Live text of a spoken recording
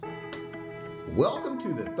Welcome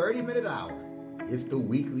to the 30-Minute Hour. It's the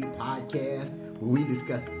weekly podcast where we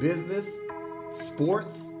discuss business,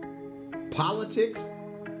 sports, politics,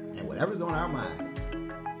 and whatever's on our minds.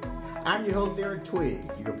 I'm your host, Eric Twiggs,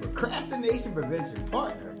 your procrastination prevention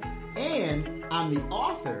partner, and I'm the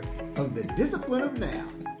author of The Discipline of Now,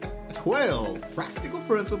 12 Practical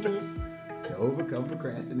Principles to Overcome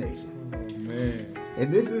Procrastination. Oh, man.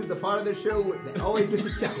 And this is the part of the show that always gets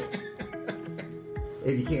a chuckle,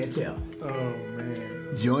 if you can't tell. Oh,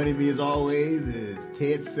 man. Joining me as always is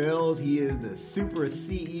Ted Fells. He is the super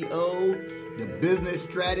CEO, the business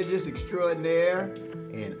strategist extraordinaire,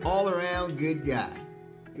 and all-around good guy.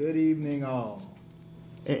 Good evening, all.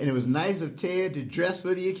 And it was nice of Ted to dress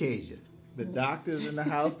for the occasion. The doctor's in the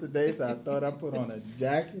house today, so I thought I'd put on a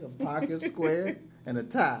jacket, a pocket square, and a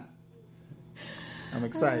tie. I'm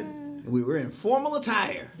excited. We were in formal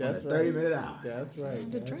attire That's on the 30-Minute right. Hour. That's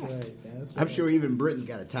right. That's right. That's right. I'm sure even Britain's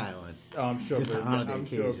got a tie on. Oh, I'm sure Just to honor the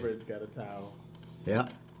occasion. Britt's got a towel. Yeah.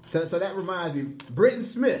 So that reminds me, Britton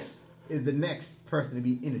Smith is the next person to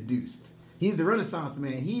be introduced. He's the Renaissance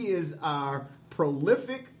man. He is our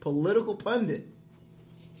prolific political pundit.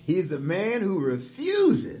 He's the man who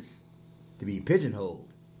refuses to be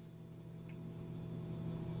pigeonholed.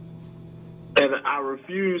 And I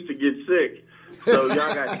refuse to get sick. So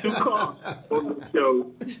y'all got 2 calls on the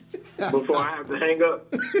show before I have to hang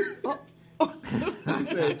up. He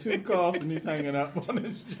said 2 coughs and he's hanging up on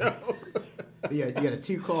his show. Yeah, you got a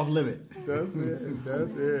 2-cough limit. That's it.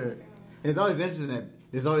 That's it. And it's always interesting that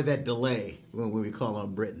there's always that delay when we call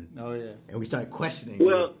on Britain. Oh, yeah. And we start questioning.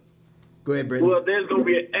 Well, go ahead, Britain. well, there's gonna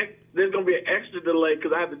be an extra delay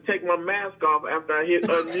because I have to take my mask off after I hit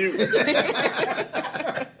unmute.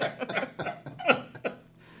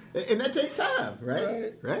 And that takes time,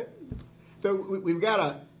 right? Right? So we've got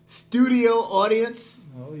a studio audience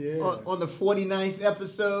Oh, yeah. on the 49th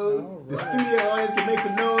episode. All The right. studio audience can make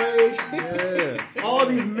some noise. Yeah. All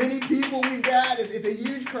these many people we got. It's a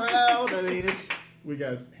huge crowd. I mean, it's... We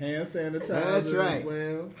got hand sanitizer That's right. as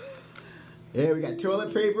well. Yeah, we got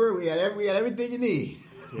toilet paper. We got everything you need.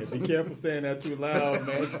 Yeah, be careful saying that too loud,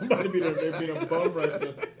 man. Somebody be a bum rush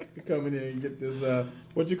to come in here and get this,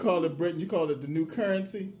 what you call it, Britain? You call it the new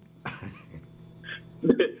currency?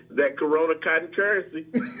 That Corona cotton currency.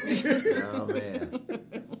 Oh, man.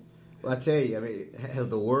 Well, I tell you, I mean, has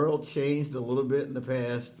the world changed a little bit in the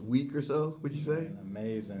past week or so, would you say?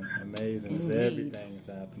 Man, amazing. 'Cause everything is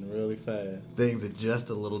happening really fast. Things are just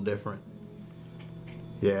a little different.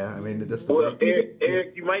 Yeah, I mean, that's the Well,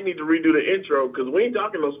 Eric, you might need to redo the intro because we ain't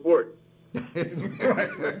talking no sports.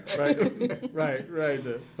 Right.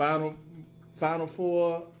 The final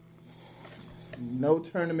four, no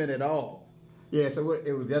tournament at all. Yeah, so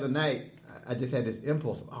it was the other night. I just had this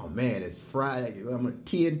impulse of, oh man, it's Friday. I'm on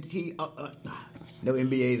TNT. No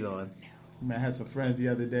NBA's on. Man, I had some friends the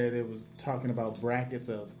other day. They was talking about brackets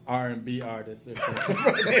of R&B artists or something.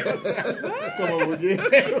 Come on, man,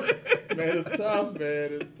 it's tough,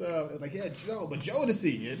 man. It's tough. It's like, yeah, Joe, but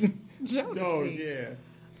Jodeci. Oh, yeah.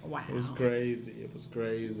 Wow. It was crazy.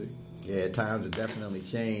 Yeah, times have definitely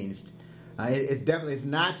changed. It's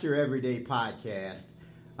not your everyday podcast.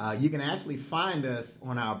 You can actually find us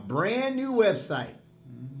on our brand new website,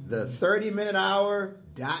 the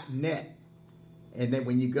 30minutehour.net. And then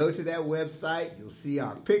when you go to that website, you'll see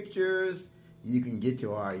our pictures. You can get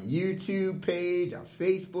to our YouTube page, our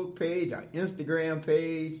Facebook page, our Instagram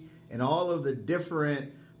page, and all of the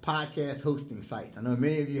different podcast hosting sites. I know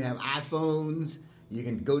many of you have iPhones. You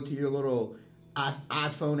can go to your little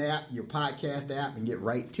iPhone app, your podcast app, and get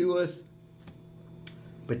right to us.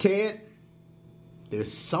 But Ted,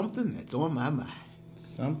 there's something that's on my mind.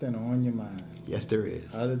 Something on your mind. Yes, there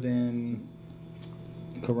is. Other than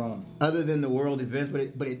Corona. Other than the world events,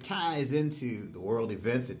 but it ties into the world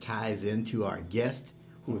events. It ties into our guest,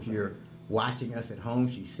 who, if you're watching us at home,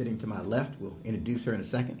 she's sitting to my left. We'll introduce her in a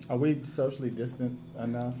second. Are we socially distant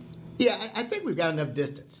enough? Yeah, I think we've got enough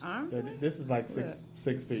distance. This is like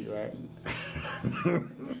 6 feet, right?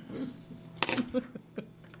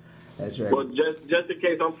 That's right. Well, just in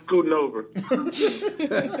case I'm scooting over.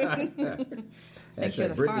 That's you're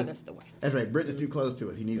right. the farthest away. That's right. Britton's too close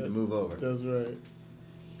to us. He needs to move over. That's right.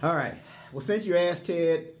 All right. Well, since you asked,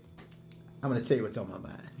 Ted, I'm going to tell you what's on my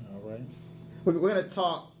mind. All right. We're going to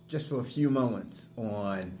talk just for a few moments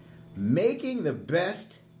on making the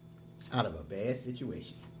best out of a bad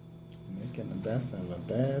situation. Making the best of a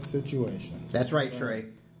bad situation. That's right, Trey.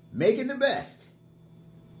 Making the best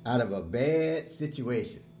out of a bad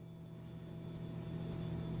situation.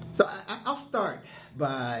 So I'll start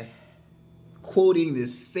by quoting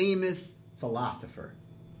this famous philosopher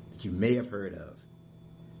that you may have heard of.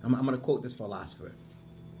 I'm going to quote this philosopher.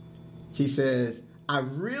 She says, I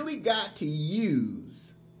really got to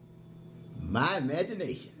use my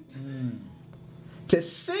imagination to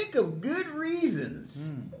think of good reasons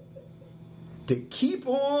to keep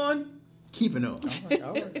on keeping on.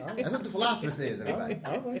 All right. That's what the philosopher says, everybody.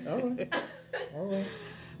 All right.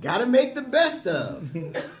 Gotta make the best of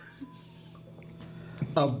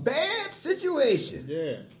a bad situation.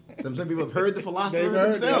 Yeah. Some people have heard the philosopher They've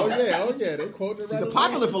heard that. themselves. Oh yeah. They quoted She's right a away.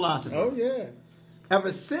 popular philosopher. Oh yeah.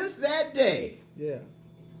 Ever since that day, Yeah.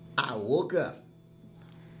 I woke up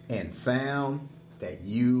and found that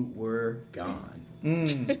you were gone.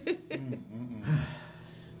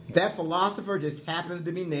 That philosopher just happens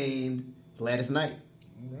to be named Gladys Knight.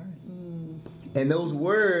 All right. And those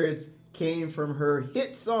words came from her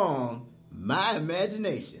hit song, My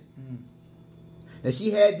Imagination. Now,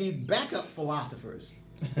 she had these backup philosophers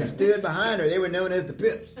that stood behind her. They were known as the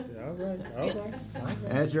Pips. All right.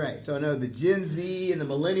 That's right. So, no, the Gen Z and the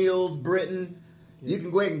Millennials, Britain, you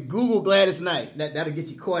can go ahead and Google Gladys Knight. That'll get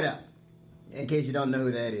you caught up, in case you don't know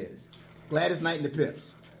who that is. Gladys Knight and the Pips.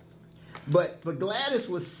 But Gladys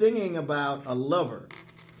was singing about a lover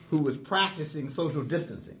who was practicing social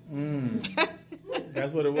distancing.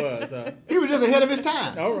 That's what it was. Huh? He was just ahead of his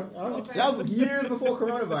time. All right. That was years before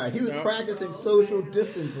coronavirus. He was practicing social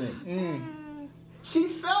distancing. She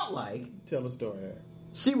felt like Tell the story.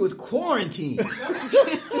 she was quarantined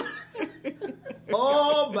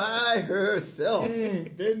all by herself.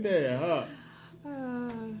 Been there, huh?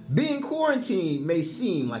 Being quarantined may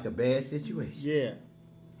seem like a bad situation, Yeah.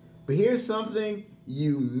 but here's something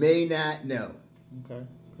you may not know. Okay.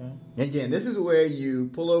 Again, this is where you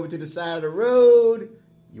pull over to the side of the road,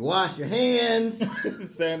 you wash your hands,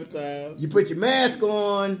 Sanitize. you put your mask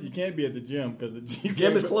on. You can't be at the gym because the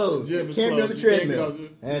Gym is closed. Gym is Can't be on closed. the You can't treadmill. go to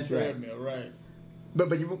That's the right. treadmill, right.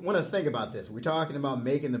 But you want to think about this. We're talking about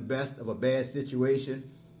making the best of a bad situation.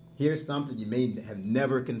 Here's something you may have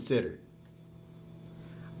never considered.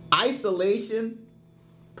 Isolation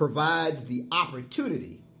provides the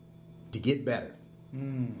opportunity to get better.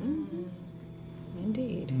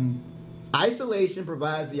 Indeed. Isolation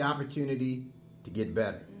provides the opportunity to get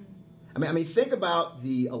better. I mean, think about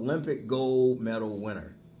the Olympic gold medal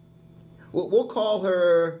winner. We'll call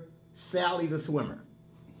her Sally the swimmer,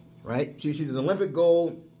 right? She's an Olympic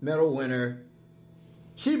gold medal winner.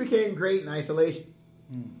 She became great in isolation.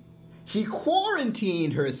 She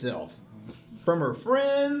quarantined herself from her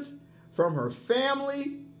friends, from her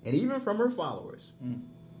family, and even from her followers.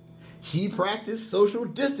 She practiced social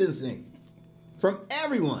distancing from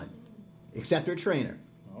everyone except her trainer.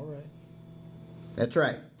 All right. That's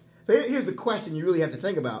right. So here's the question you really have to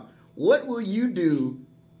think about. What will you do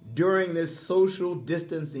during this social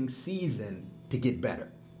distancing season to get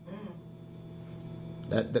better?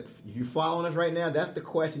 That if you're following us right now, that's the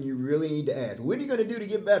question you really need to ask. What are you going to do to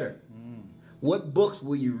get better? What books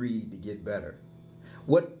will you read to get better?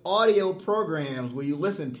 What audio programs will you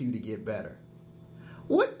listen to get better?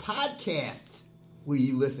 What podcasts will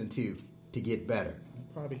you listen to get better?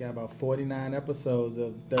 Probably got about 49 episodes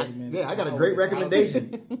of 30 minutes. I got a great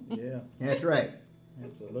recommendation. Yeah, That's right.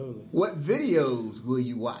 absolutely. What videos will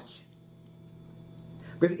you watch?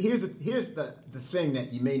 Because here's the thing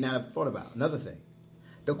that you may not have thought about. Another thing.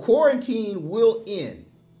 The quarantine will end,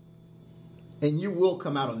 and you will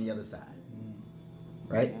come out on the other side.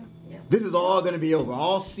 Right? Yeah. This is all going to be over.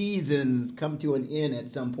 All seasons come to an end at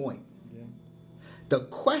some point. Yeah. The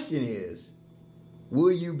question is,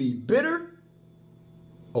 will you be bitter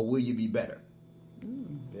or will you be better?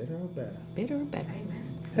 Better or better. Better or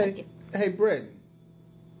better. Hey, Bretton.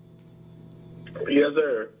 Yes,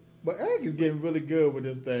 sir. But Eric is getting really good with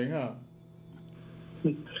this thing, huh?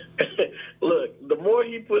 Look, the more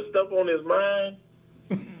he puts stuff on his mind,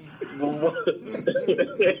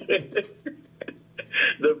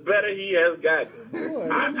 the better he has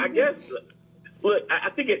gotten. I guess, look, I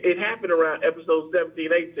think it happened around episode 17,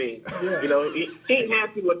 18. Yeah. You know, he ain't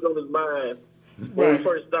happy what's on his mind when we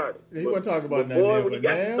first started. He wasn't talking about But nothing boy, there, when he but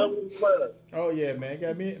got now- stuff on his mind. Oh, yeah, man.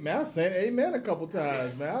 Got me. Man, I was saying amen a couple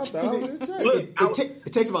times, man. I thought I was in church. Look,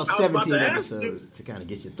 It takes about I was about 17 to ask episodes to kind of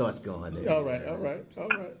get your thoughts going there. All right.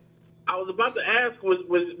 I was about to ask,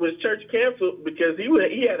 was church canceled because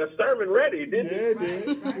he had a sermon ready, didn't he?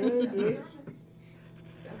 Yeah, it did.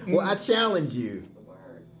 Well, I challenge you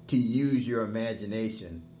to use your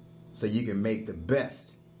imagination so you can make the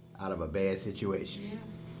best out of a bad situation.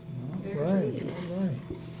 All right.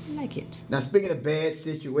 I like it. Now, speaking of bad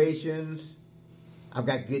situations, I've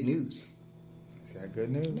got good news. It's got good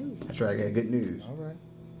news. That's right, I got good news. All right.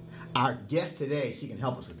 Our guest today, she can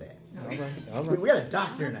help us with that. All We right. got a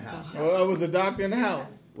doctor in the house. Oh, I was a doctor in the house.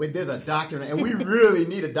 There's a doctor, and we really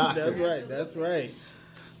need a doctor. That's right.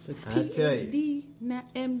 But I tell you. PhD,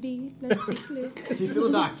 not MD. Let's be clear. She's still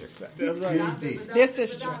a doctor. That's right. PhD. This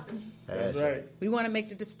is true. That's right. We want to make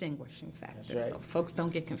the distinguishing factor That's right. so folks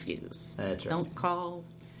don't get confused. That's right. Don't call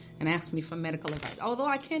and ask me for medical advice. Although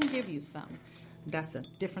I can give you some. That's a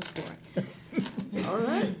different story. All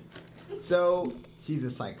right. So she's a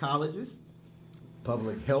psychologist,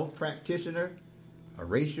 public health practitioner, a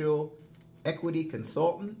racial equity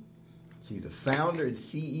consultant. She's the founder and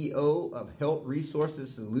CEO of Health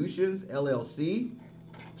Resources Solutions, LLC.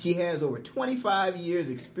 She has over 25 years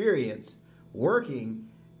experience working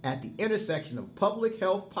at the intersection of public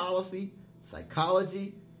health policy,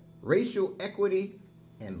 psychology, racial equity,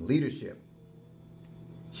 and leadership.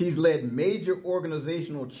 She's led major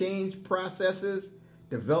organizational change processes,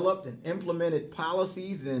 developed and implemented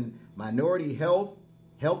policies in minority health,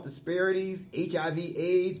 health disparities,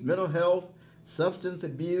 HIV/AIDS, mental health, substance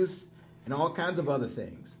abuse, and all kinds of other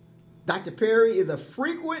things. Dr. Perry is a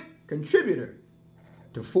frequent contributor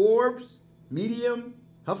to Forbes, Medium,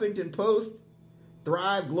 Huffington Post,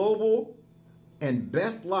 Thrive Global, and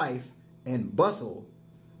Best Life and Bustle,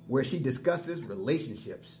 where she discusses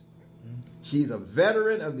relationships. She's a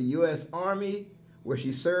veteran of the U.S. Army, where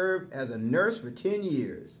she served as a nurse for 10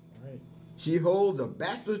 years. Right. She holds a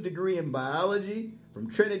bachelor's degree in biology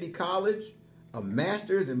from Trinity College, a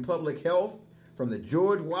master's in public health from the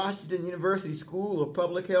George Washington University School of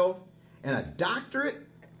Public Health, and a doctorate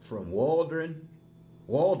from Walden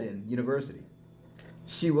University.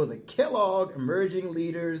 She was a Kellogg Emerging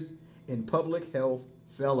Leaders in Public Health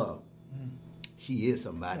Fellow. She is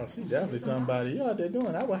somebody. Oh, she's definitely somebody. You out there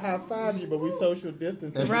doing? I would high five you, but we social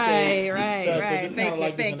distancing. Right, So right. just Thank kinda you,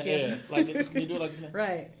 like this in thank the you. air. Like it, can you do it like this?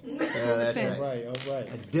 Right. That's All right. Right. All right.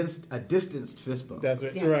 A distanced fist bump. That's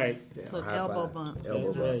right. Yes. Right. Yeah, Look, high elbow five. bump.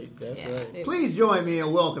 Elbow That's bump. right. That's Yeah. right. Please join me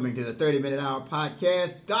in welcoming to the 30-Minute Hour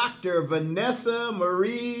podcast, Dr. Vanessa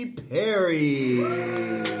Marie Perry.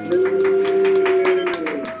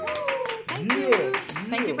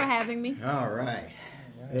 Thank you for having me. All right.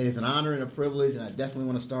 It is an honor and a privilege, and I definitely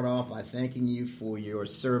want to start off by thanking you for your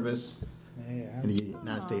service Yeah. in the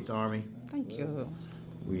United States Army. Thank you.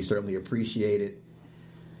 We certainly appreciate it.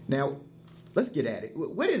 Now, let's get at it.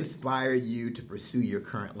 What inspired you to pursue your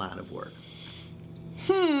current line of work?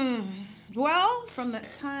 Well, from the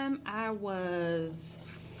time I was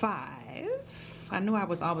 5, I knew I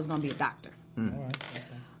was always going to be a doctor. All right. Okay.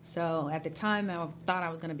 So at the time, I thought I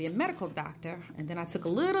was going to be a medical doctor, and then I took a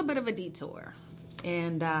little bit of a detour.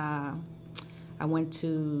 And I went to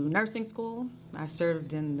nursing school. I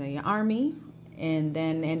served in the Army, and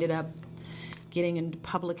then ended up getting into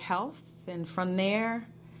public health. And from there,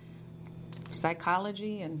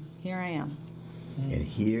 psychology, and here I am. And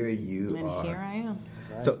here you And are. here I am.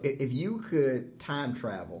 So if you could time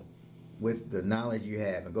travel with the knowledge you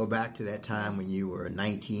have and go back to that time when you were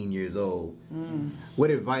 19 years old,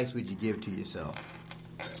 what advice would you give to yourself?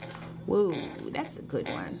 Whoa, that's a good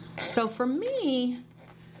one. So for me,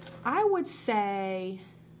 I would say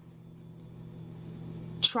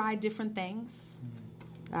try different things.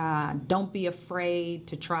 Don't be afraid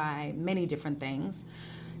to try many different things.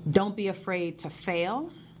 Don't be afraid to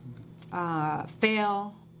fail.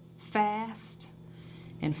 Fail fast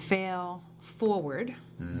and fail forward.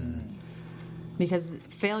 Because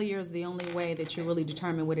failure is the only way that you really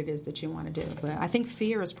determine what it is that you want to do. But I think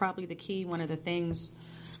fear is probably the key. One of the things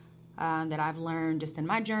that I've learned just in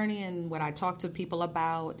my journey and what I talk to people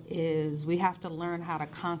about is we have to learn how to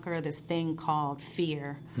conquer this thing called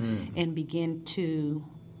fear and begin to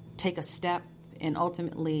take a step and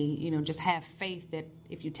ultimately, just have faith that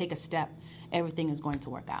if you take a step, everything is going to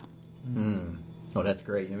work out. Oh, that's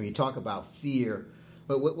great. I mean, you talk about fear,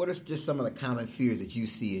 but what are just some of the common fears that you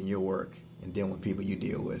see in your work and dealing with people you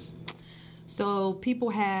deal with? So people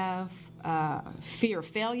have fear of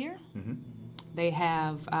failure. They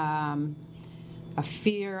have a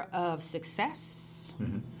fear of success.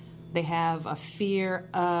 They have a fear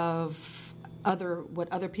of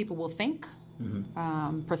what other people will think,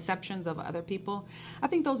 perceptions of other people. I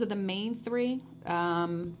think those are the main three,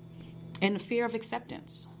 and the fear of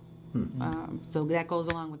acceptance. So that goes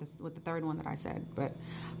along with the third one that I said. But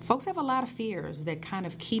folks have a lot of fears that kind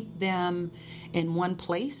of keep them in one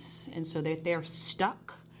place, and so that they're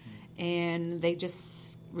stuck, and they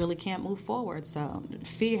just really can't move forward. So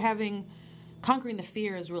conquering the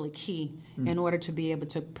fear is really key in order to be able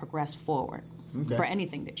to progress forward for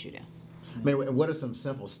anything that you do. I mean, what are some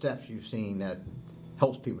simple steps you've seen that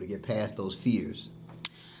helps people to get past those fears?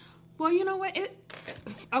 Well, you know what?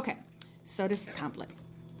 Okay, so this is complex.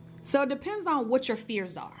 So it depends on what your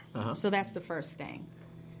fears are. So that's the first thing.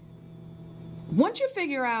 Once you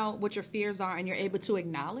figure out what your fears are and you're able to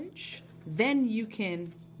acknowledge, then you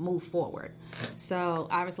can move forward. So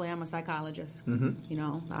obviously I'm a psychologist. Mm-hmm. You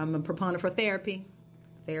know, I'm a proponent for therapy.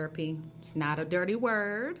 Therapy is not a dirty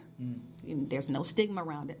word. There's no stigma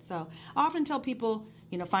around it. So I often tell people,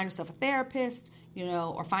 you know, find yourself a therapist, you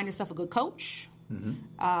know, or find yourself a good coach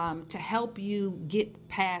to help you get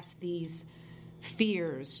past these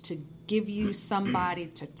fears, to give you somebody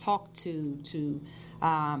to talk to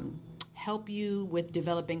help you with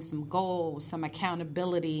developing some goals, some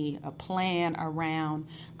accountability, a plan around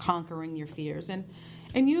conquering your fears. And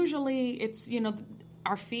usually it's, you know,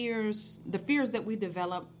 our fears, the fears that we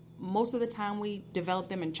develop, most of the time we develop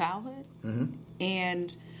them in childhood.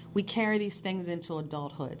 And we carry these things into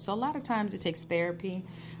adulthood. So a lot of times it takes therapy,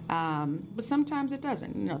 but sometimes it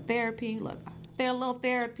doesn't. You know, therapy, look, a little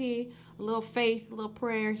therapy, a little faith, a little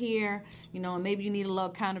prayer here, you know, and maybe you need a little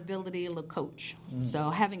accountability, a little coach. So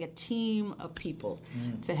having a team of people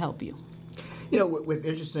to help you. You know, what's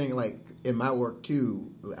interesting, like in my work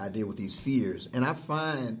too, I deal with these fears, and I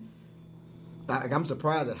find, like, I'm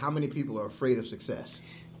surprised at how many people are afraid of success.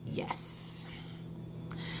 Yes.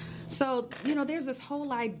 So, you know, there's this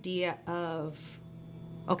whole idea of,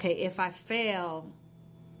 okay, if I fail,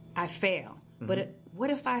 I fail. But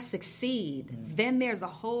what if I succeed? Then there's a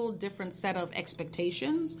whole different set of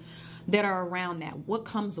expectations that are around that. What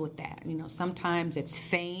comes with that? You know, sometimes it's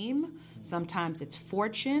fame. Sometimes it's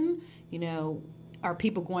fortune. You know, are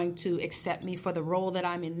people going to accept me for the role that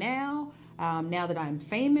I'm in now? Now that I'm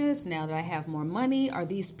famous, now that I have more money, are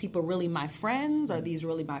these people really my friends? Are these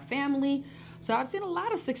really my family? So I've seen a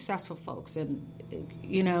lot of successful folks, and,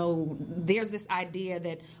 you know, there's this idea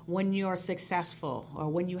that when you're successful or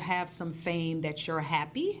when you have some fame that you're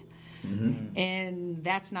happy, and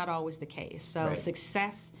that's not always the case. So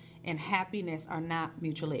success and happiness are not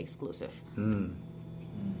mutually exclusive,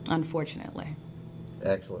 unfortunately.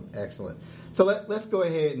 Excellent. So let's go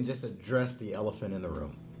ahead and just address the elephant in the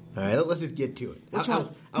room. All right, let's just get to it. Which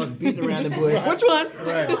one? I was beating around the bush. Which one?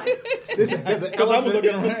 Right. Because I was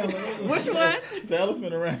looking around. Which one? The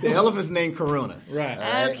elephant around. The elephant's named Corona.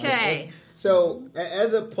 Right. Okay. So,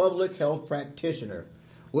 as a public health practitioner,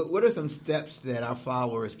 what are some steps that our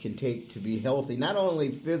followers can take to be healthy, not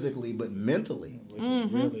only physically, but mentally? Which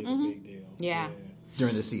is really the big deal. Yeah.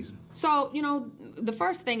 During the season? So, you know, the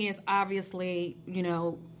first thing is obviously, you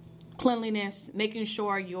know, cleanliness, making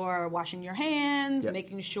sure you're washing your hands,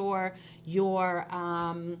 making sure you're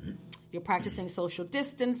practicing social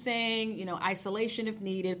distancing, you know, isolation if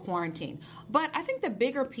needed, quarantine. But I think the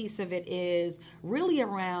bigger piece of it is really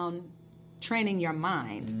around training your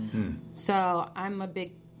mind. So I'm a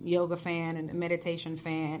big yoga fan and a meditation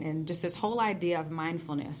fan, and just this whole idea of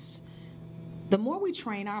mindfulness. The more we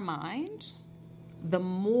train our mind, the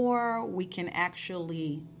more we can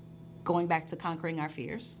actually, going back to conquering our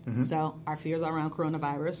fears, so our fears are around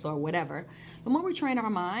coronavirus or whatever, the more we train our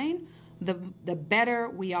mind, the better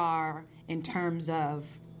we are in terms of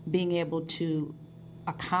being able to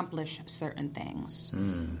accomplish certain things.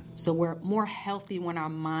 So we're more healthy when our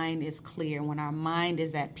mind is clear, when our mind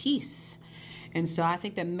is at peace. And so I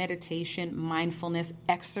think that meditation, mindfulness,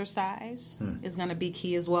 exercise is going to be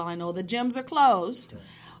key as well. I know the gyms are closed,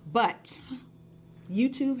 but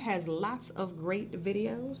YouTube has lots of great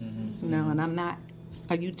videos. You know, and I'm not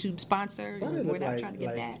a YouTube sponsor. We're not trying to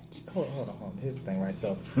get that. Hold on. Here's the thing, right?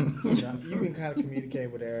 So you can kind of communicate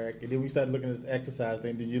with Eric, and then we started looking at this exercise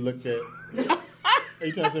thing. Then you looked at. Are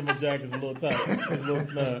you trying to say my jacket's a little tight? It's a little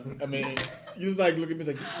snug. I mean, you was like, look at me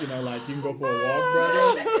like, you know, like you can go for a walk,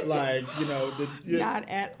 brother. Like, you know. Not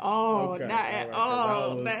at all. Okay, not at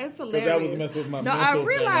all. That's hilarious. That was messing with my No, I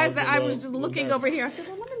realized that I was just looking over here. I said,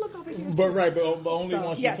 well, let me look over here. But only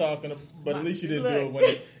once you're talking. But at least you didn't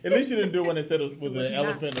do it when it said it was an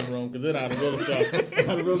elephant in the room, because then I'd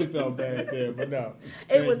have really felt bad there. But no,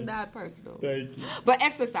 it was not personal. Thank you. But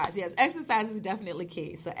exercise, yes, exercise is definitely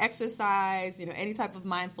key. So exercise, you know, any type of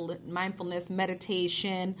mindfulness,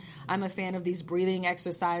 meditation. I'm a fan of these breathing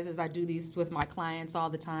exercises. I do these with my clients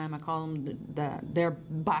all the time. I call them their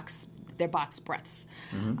box breaths.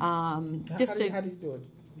 How do you do it?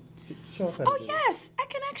 Show us how to do yes, I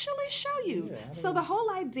can actually show you. Yeah, so the whole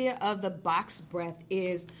idea of the box breath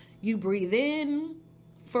is you breathe in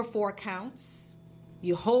for 4 counts,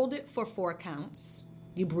 you hold it for 4 counts,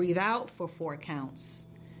 you breathe out for 4 counts,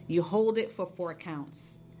 you hold it for 4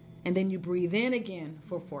 counts, and then you breathe in again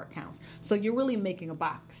for 4 counts. So you're really making a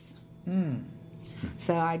box.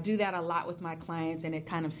 So I do that a lot with my clients, and it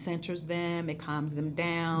kind of centers them, it calms them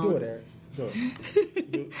down. Do it, Eric. Do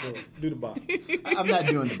it. Do the box. I'm not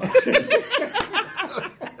doing the box.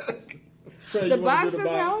 Trey, the box is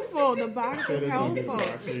helpful. The box is helpful.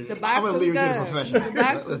 The box I'm going to leave it to the professional. The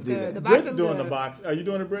box Let's is do good. that. The box Britt's is doing good. the box. Are you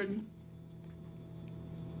doing it, Brittany?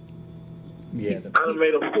 Yeah, I done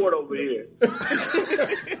made a fort over here.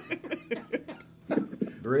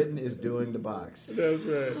 Britain is doing the box. that's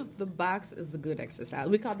right. The box is a good exercise.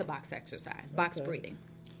 We call it the box exercise, box breathing.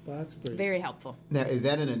 Box breathing. Very helpful. Now, is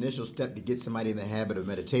that an initial step to get somebody in the habit of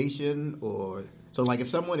meditation? Or so, like, if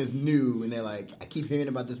someone is new and they're like, I keep hearing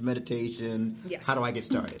about this meditation, Yes. how do I get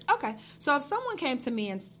started? Okay, so if someone came to me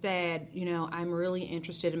and said, I'm really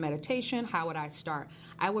interested in meditation, how would I start?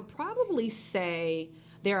 I would probably say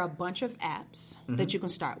there are a bunch of apps that you can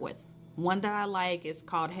start with. One that I like is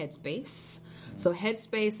called Headspace. So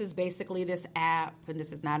Headspace is basically this app, and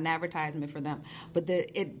this is not an advertisement for them, but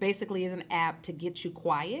it basically is an app to get you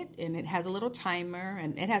quiet, and it has a little timer,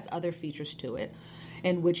 and it has other features to it,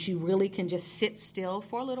 in which you really can just sit still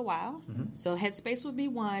for a little while. So Headspace would be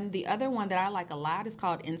one. The other one that I like a lot is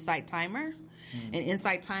called Insight Timer. And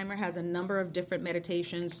Insight Timer has a number of different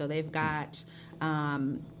meditations. So they've got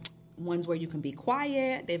ones where you can be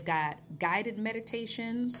quiet. They've got guided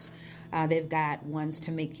meditations. They've got ones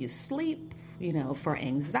to make you sleep, for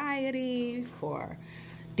anxiety, for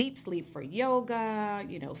deep sleep, for yoga,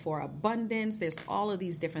 for abundance. There's all of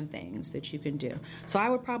these different things that you can do. So I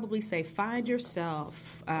would probably say find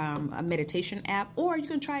yourself a meditation app, or you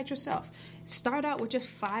can try it yourself. Start out with just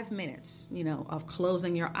 5 minutes, of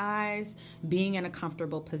closing your eyes, being in a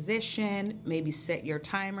comfortable position, maybe set your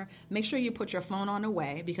timer. Make sure you put your phone on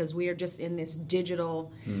away, because we are just in this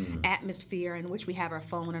digital atmosphere in which we have our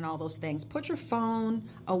phone and all those things. Put your phone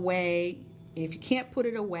away. If you can't put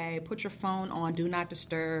it away, put your phone on Do Not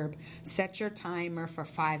Disturb. Set your timer for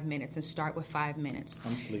 5 minutes and start with 5 minutes.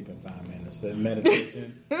 I'm sleeping 5 minutes. The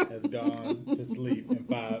meditation has gone to sleep in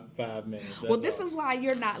 5 minutes. That's Well, this all. is why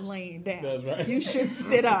you're not laying down. That's right. You should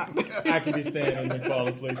sit up. I could be standing and fall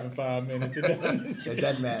asleep in 5 minutes. It doesn't. It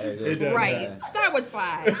doesn't matter. It doesn't Right. matter. Start with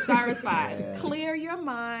 5. Start with 5. Yeah. Clear your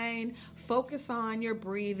mind. Focus on your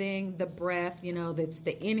breathing, the breath. That's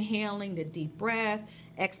the inhaling, the deep breath,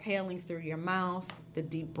 exhaling through your mouth, the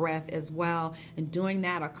deep breath as well, and doing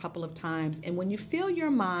that a couple of times. And when you feel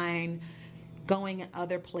your mind going in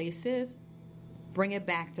other places, bring it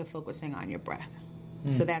back to focusing on your breath.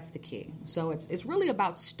 So that's the key. So it's really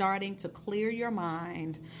about starting to clear your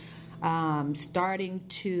mind, starting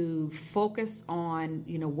to focus on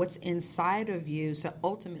what's inside of you, so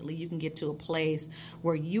ultimately you can get to a place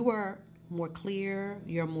where you are more clear,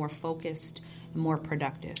 you're more focused, and more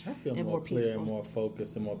productive. I feel and more clear peaceful. and more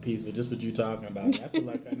focused and more peaceful. Just what you're talking about. I feel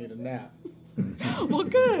like I need a nap. Well,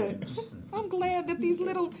 good. I'm glad that these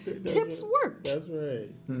little tips worked. That's right.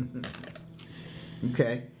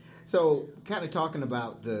 Okay. So, kind of talking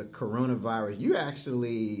about the coronavirus, you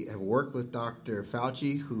actually have worked with Dr.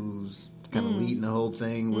 Fauci, who's kind of leading the whole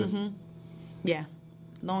thing with... Yeah,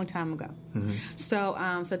 long time ago. So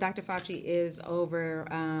Dr. Fauci is over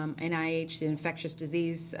NIH, the infectious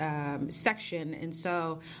disease section, and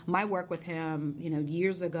so my work with him,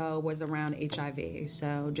 years ago was around HIV.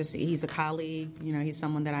 So he's a colleague, he's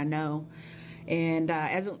someone that I know. And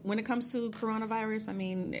when it comes to coronavirus,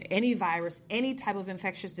 any virus, any type of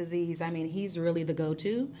infectious disease, he's really the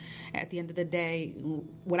go-to. At the end of the day,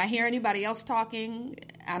 when I hear anybody else talking,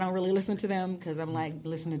 I don't really listen to them, because I'm like,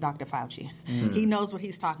 listen to Dr. Fauci. He knows what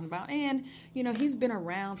he's talking about. And, he's been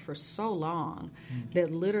around for so long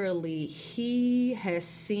that literally he has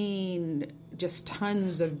seen just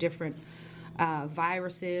tons of different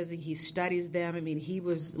viruses. He studies them. He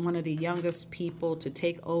was one of the youngest people to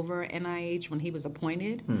take over NIH when he was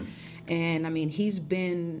appointed. And, he's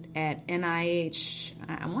been at NIH,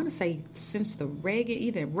 I want to say, since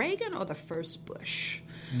either Reagan or the first Bush.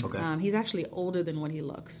 Okay. He's actually older than what he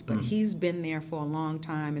looks, but he's been there for a long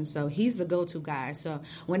time, and so he's the go-to guy. So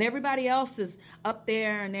when everybody else is up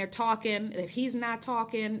there and they're talking, if he's not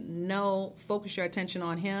talking, focus your attention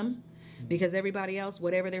on him. Because everybody else,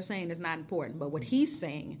 whatever they're saying is not important. But what he's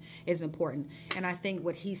saying is important. And I think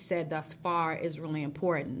what he said thus far is really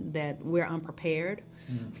important, that we're unprepared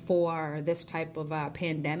for this type of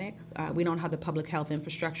pandemic. We don't have the public health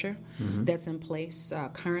infrastructure that's in place.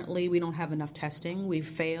 Currently, we don't have enough testing. We've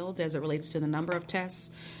failed as it relates to the number of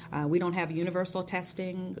tests. We don't have universal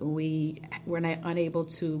testing. We're not unable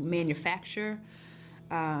to manufacture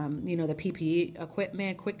the PPE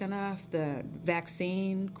equipment quick enough, the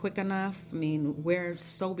vaccine quick enough. We're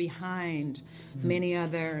so behind many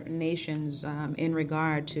other nations in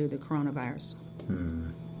regard to the coronavirus.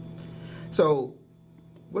 So,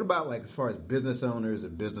 what about as far as business owners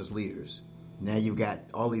and business leaders? Now you've got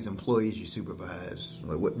all these employees you supervise.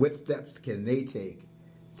 What steps can they take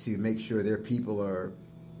to make sure their people are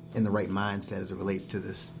in the right mindset as it relates to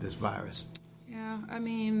this virus? Yeah, I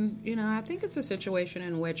think it's a situation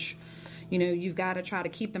in which, you've got to try to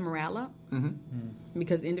keep the morale up.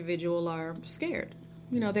 because individuals are scared.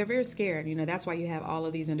 They're very scared. That's why you have all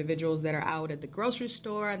of these individuals that are out at the grocery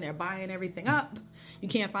store and they're buying everything up. You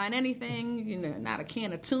can't find anything, not a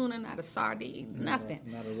can of tuna, not a sardine, nothing.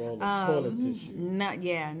 Not a roll of toilet tissue.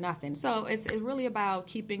 Nothing. So it's really about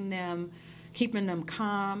keeping them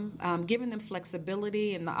calm, giving them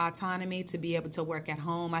flexibility and the autonomy to be able to work at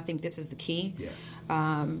home. I think this is the key,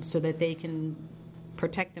 so that they can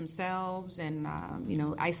protect themselves and,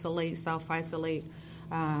 self-isolate,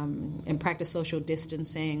 and practice social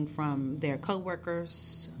distancing from their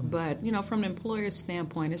coworkers. But, from an employer's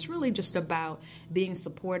standpoint, it's really just about being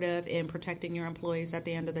supportive and protecting your employees at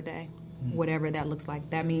the end of the day, whatever that looks like.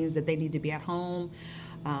 That means that they need to be at home,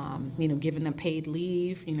 giving them paid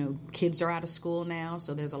leave. Kids are out of school now,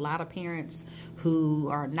 so there's a lot of parents who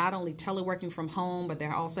are not only teleworking from home, but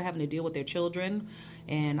they're also having to deal with their children.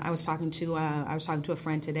 And I was talking to a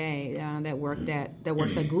friend today that works at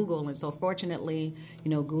Google, and so fortunately,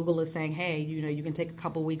 Google is saying, hey, you can take a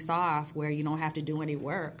couple weeks off where you don't have to do any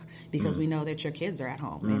work because we know that your kids are at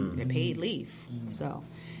home and they're paid leave. So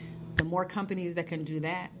the more companies that can do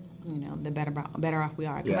that, the better off we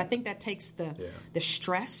are. Because I think that takes the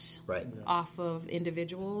stress off of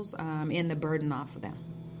individuals and the burden off of them.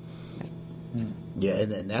 Yeah,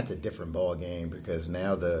 and that's a different ball game because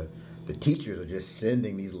now the teachers are just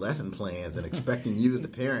sending these lesson plans and expecting you as the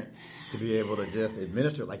parent to be able to just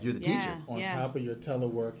administer it like you're the teacher. On top of your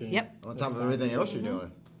teleworking. Yep. On top of everything else you're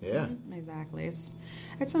doing. Yeah. Exactly. It's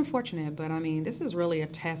unfortunate, but this is really a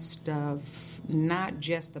test of not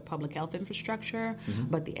just the public health infrastructure,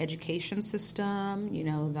 but the education system,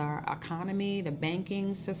 the economy, the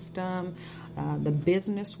banking system, the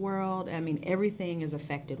business world. Everything is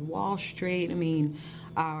affected. Wall Street,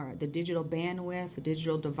 the digital bandwidth, the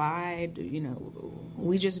digital divide,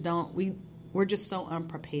 we're just so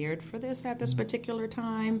unprepared for this at this particular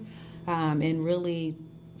time, and really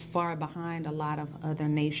far behind a lot of other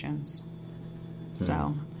nations.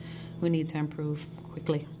 So we need to improve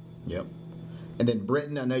quickly. Yep. And then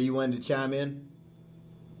Britton, I know you wanted to chime in.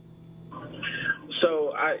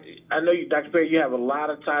 So I know you, Dr. Perry, you have a lot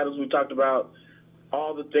of titles. We talked about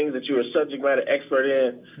all the things that you're a subject matter expert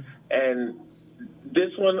in. And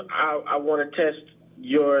this one, I want to test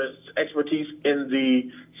your expertise in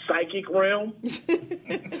the psychic realm.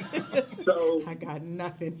 So I got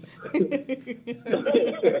nothing.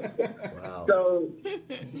 Wow. So,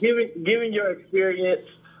 given your experience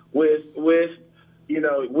with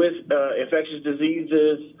infectious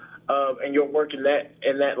diseases and your work in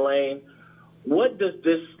that lane, what does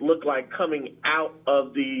this look like coming out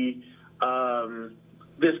of the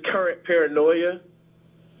this current paranoia?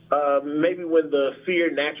 Maybe when the fear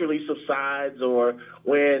naturally subsides, or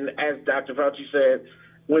when, as Dr. Fauci said,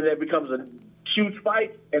 when there becomes a huge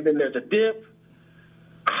spike and then there's a dip.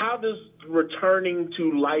 How does returning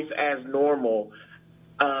to life as normal,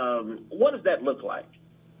 what does that look like?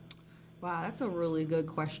 Wow, that's a really good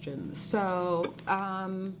question. So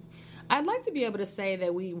I'd like to be able to say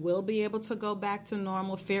that we will be able to go back to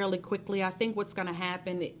normal fairly quickly. I think what's going to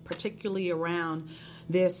happen, particularly around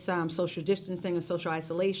this social distancing and social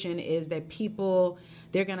isolation, is that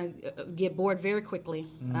they're going to get bored very quickly.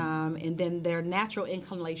 And then their natural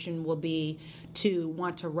inclination will be to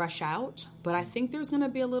want to rush out. But I think there's going to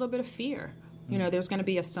be a little bit of fear. There's going to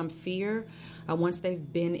be some fear once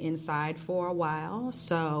they've been inside for a while.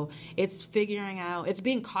 So it's it's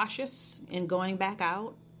being cautious in going back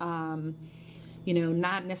out.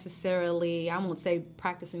 Not necessarily, I won't say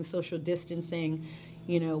practicing social distancing,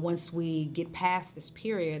 once we get past this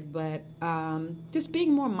period, but just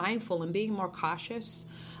being more mindful and being more cautious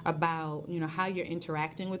about, how you're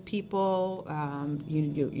interacting with people,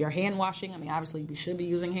 your hand washing. Obviously we should be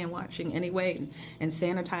using hand washing anyway, and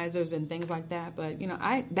sanitizers and things like that. But,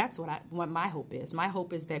 that's what my hope is. My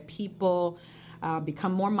hope is that people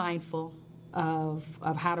become more mindful of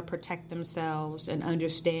how to protect themselves and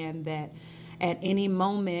understand that at any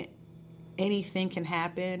moment, anything can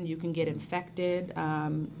happen. You can get infected.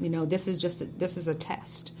 This is a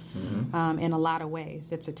test. In a lot of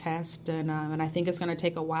ways. It's a test, and I think it's going to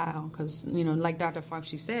take a while because, like Dr.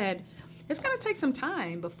 Fauci said, it's going to take some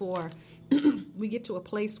time before we get to a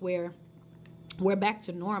place where we're back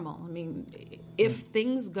to normal. If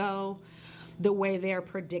things go the way they're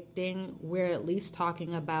predicting, we're at least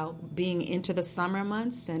talking about being into the summer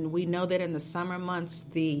months, and we know that in the summer months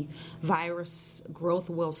the virus growth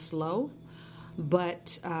will slow.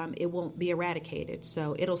 But it won't be eradicated.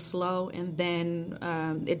 So it'll slow, and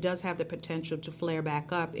then it does have the potential to flare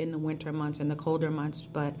back up in the winter months and the colder months.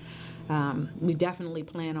 But we definitely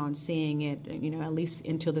plan on seeing it, at least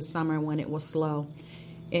into the summer when it will slow.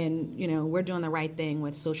 And, we're doing the right thing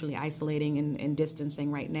with socially isolating and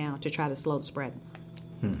distancing right now to try to slow the spread.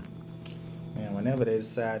 Man, whenever they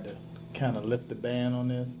decide to kind of lift the ban on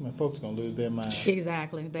this, man, folks going to lose their mind.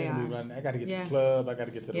 Exactly, they are. I got to get to the club. I got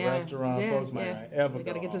to get to the restaurant. Folks might not ever We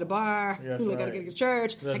got to go get to the home. bar. That's We right. got to get to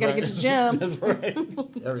church. That's I got to right. get to the gym. That's right.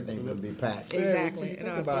 Everything's gonna be packed. Exactly.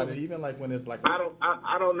 Yeah, think about it. Even like when it's like I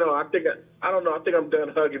don't know. I think I'm done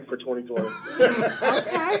hugging for 2020.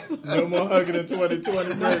 Okay. no more hugging in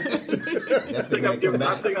 2020. That's I think gonna come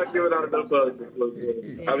I've back. given out enough hugs.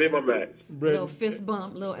 I've hit my max. Little fist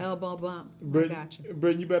bump, little elbow bump. I got you.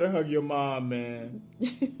 Britton, you better hug your mom, man.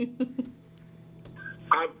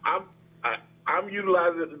 I'm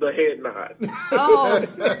utilizing the head nod. Oh,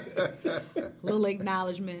 little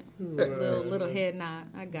acknowledgement, little head nod.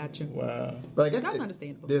 I got you. Wow. But I guess That's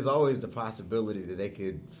understandable. There's always the possibility that they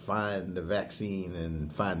could find the vaccine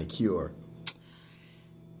and find the cure.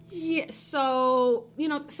 Yeah, so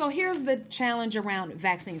here's the challenge around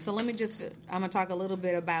vaccines. So I'm going to talk a little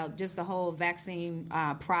bit about just the whole vaccine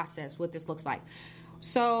process, what this looks like.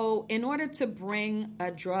 So in order to bring a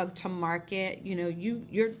drug to market,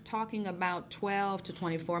 you're talking about 12 to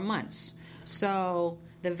 24 months. So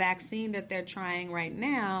the vaccine that they're trying right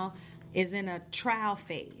now is in a trial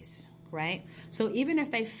phase, right? So even if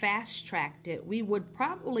they fast-tracked it, we would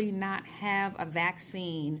probably not have a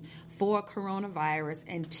vaccine for coronavirus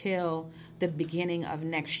until the beginning of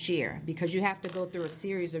next year, because you have to go through a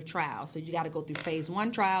series of trials. So you got to go through phase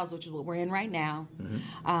 1 trials, which is what we're in right now,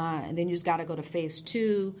 and then you just got to go to phase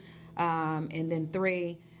 2, and then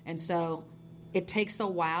 3, and so it takes a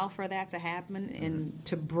while for that to happen and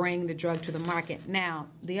to bring the drug to the market. Now,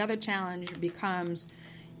 the other challenge becomes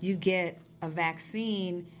you get a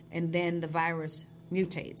vaccine and then the virus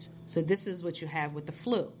mutates. So this is what you have with the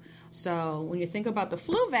flu. So when you think about the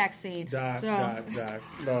flu vaccine, Doc,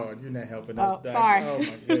 Lord, you're not helping Oh, us, Doc. sorry. Oh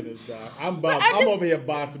my goodness, Doc. I'm just- over here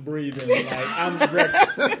box breathing.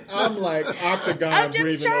 I'm like octagon I'm just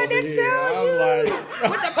breathing trying over to here. tell I'm you like,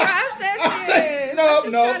 what the process is. no, I'm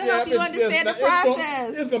just trying to help you understand the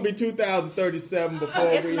process. It's going to be 2037 before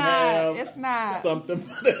It's we not. have It's not. something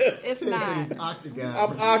for this. It's not. He's octagon.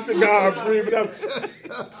 I'm octagon breathing.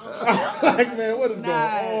 I'm like, man, what is going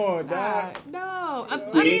on, Doc? No.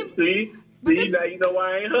 I See, mean, but this- now you know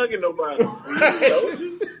why I ain't hugging nobody.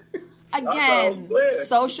 again, clear.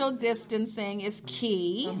 social distancing is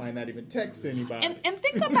key. I might not even text anybody. And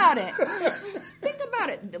think about it. Think about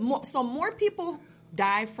it. More people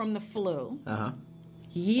die from the flu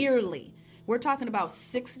yearly. We're talking about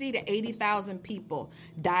 60 to 80,000 people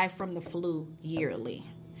die from the flu yearly.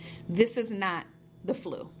 This is not the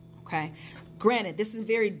flu, okay? Granted, this is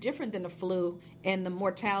very different than the flu, and the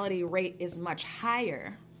mortality rate is much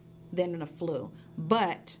higher than the flu,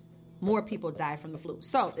 but more people die from the flu.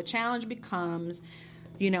 So the challenge becomes,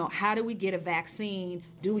 how do we get a vaccine?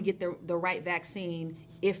 Do we get the right vaccine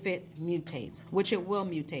if it mutates? Which it will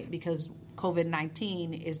mutate, because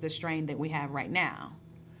COVID-19 is the strain that we have right now.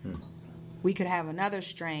 We could have another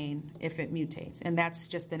strain if it mutates, and that's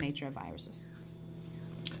just the nature of viruses.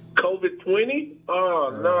 COVID-20?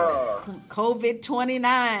 Oh, no.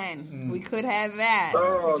 COVID-29. We could have that.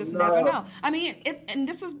 Oh, Just no. never know. I mean, and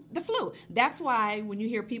this is the flu. That's why when you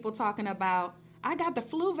hear people talking about, I got the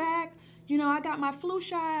flu vac, I got my flu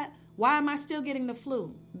shot, why am I still getting the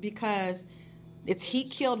flu? Because it's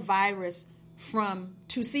heat-killed virus from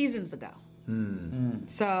 2 seasons ago.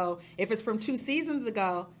 So if it's from 2 seasons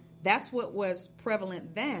ago, that's what was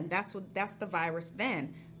prevalent then. That's the virus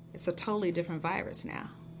then. It's a totally different virus now.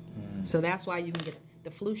 So that's why you can get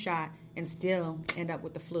the flu shot and still end up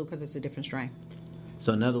with the flu, because it's a different strain.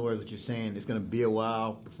 So in other words, what you're saying, it's going to be a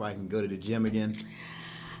while before I can go to the gym again?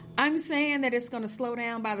 I'm saying that it's going to slow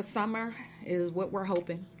down by the summer is what we're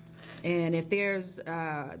hoping. And if there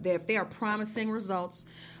are promising results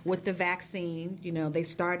with the vaccine, they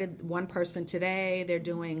started one person today. They're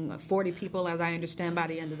doing 40 people, as I understand, by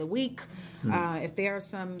the end of the week. If there are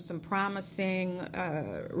some promising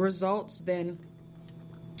results, then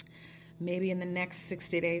maybe in the next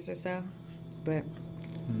 60 days or so. But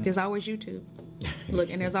there's always YouTube. Look,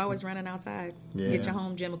 and there's always running outside. Yeah. Get your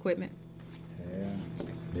home gym equipment.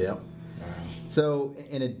 Yep. So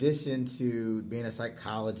in addition to being a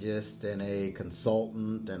psychologist and a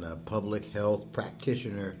consultant and a public health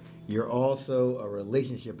practitioner, you're also a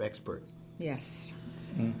relationship expert. Yes.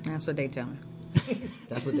 That's what they tell me.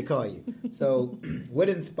 That's what they call you. So what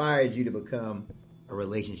inspired you to become a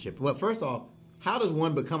relationship? Well, first off, how does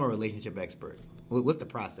one become a relationship expert? What's the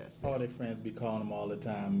process? All their friends be calling them all the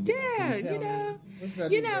time. Yeah, Can you tell me? What should I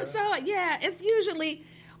do, girl? so yeah, it's usually,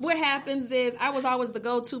 what happens is I was always the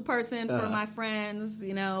go-to person for my friends,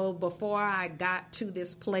 before I got to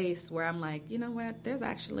this place where I'm like, you know what, there's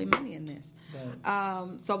actually money in this.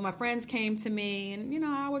 Right. So my friends came to me and,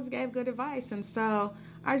 I always gave good advice. And so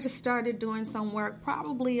I just started doing some work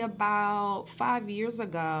probably about 5 years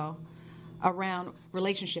ago around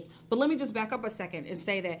relationships. But let me just back up a second and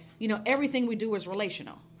say that, everything we do is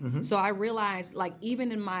relational. Mm-hmm. So I realized, like,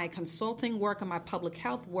 even in my consulting work and my public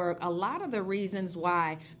health work, a lot of the reasons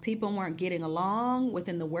why people weren't getting along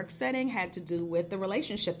within the work setting had to do with the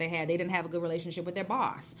relationship they had. They didn't have a good relationship with their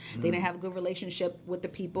boss. Mm-hmm. They didn't have a good relationship with the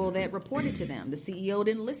people that reported to them. The CEO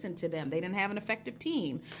didn't listen to them. They didn't have an effective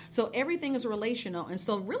team. So everything is relational. And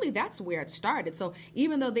so really that's where it started. So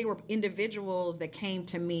even though they were individuals that came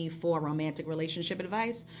to me for romantic relationship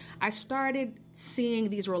advice, I started seeing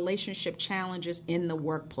these relationship challenges in the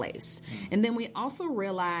workplace. Mm-hmm. And then we also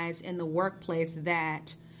realized in the workplace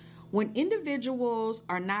that when individuals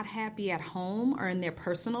are not happy at home or in their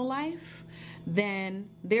personal life, then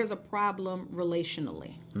there's a problem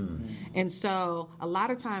relationally. Mm-hmm. And so a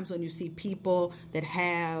lot of times when you see people that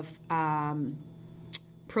have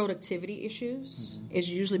productivity issues, mm-hmm. is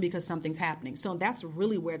usually because something's happening. So that's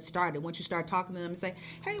really where it started. Once you start talking to them and say,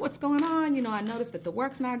 hey, what's going on? I noticed that the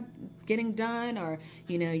work's not getting done, or,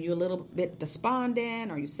 you're a little bit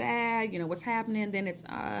despondent, or you're sad, what's happening? Then it's,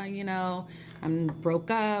 I'm broke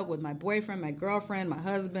up with my boyfriend, my girlfriend, my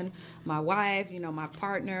husband, my wife, my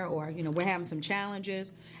partner, or, we're having some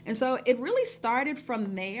challenges. And so it really started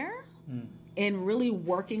from there. Mm. In really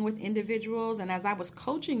working with individuals. And as I was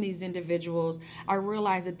coaching these individuals, I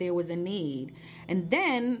realized that there was a need. And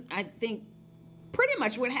then I think pretty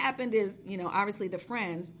much what happened is, obviously the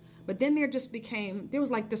friends, but then there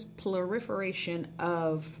was like this proliferation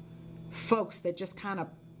of folks that just kind of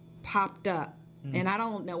popped up. Mm. And I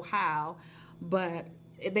don't know how, but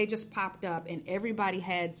they just popped up, and everybody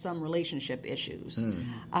had some relationship issues.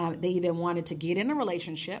 Mm. They either wanted to get in a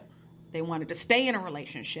relationship, they wanted to stay in a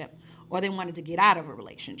relationship, or they wanted to get out of a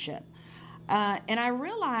relationship. And I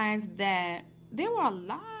realized that there were a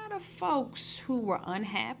lot of folks who were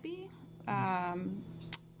unhappy,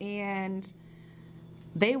 and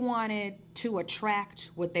they wanted to attract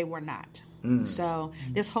what they were not. Mm. So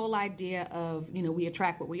this whole idea of, we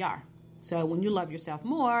attract what we are. So when you love yourself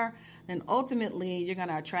more, then ultimately you're going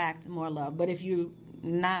to attract more love. But if you're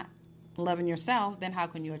not loving yourself, then how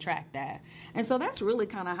can you attract that? And so that's really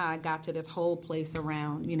kind of how I got to this whole place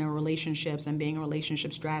around, relationships and being a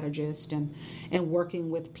relationship strategist and working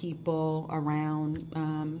with people around,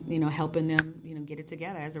 helping them, get it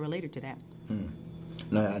together as it related to that. Hmm.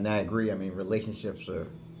 No, and I agree. I mean, relationships are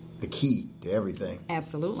the key to everything.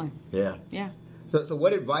 Absolutely. Yeah. Yeah. So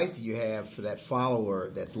what advice do you have for that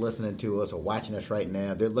follower that's listening to us or watching us right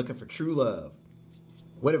now? They're looking for true love.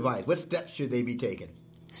 What advice? What steps should they be taking?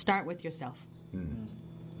 Start with yourself. Mm.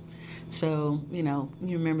 So, you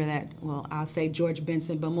remember that, well, I'll say George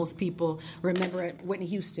Benson, but most people remember it, Whitney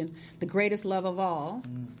Houston, the greatest love of all.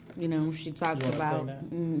 Mm. She talks about,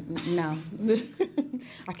 no,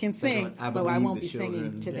 I can sing, but I won't be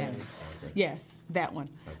singing today. Okay. Yes, that one.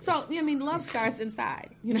 Okay. So, love starts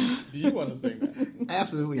inside, Do you want to sing that?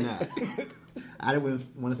 Absolutely not. I don't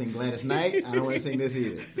want to sing Gladys Knight. I don't want to sing this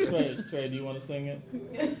either. Trey, do you want to sing it?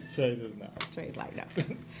 Trey says no. Trey's like, no.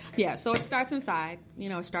 Yeah, so it starts inside.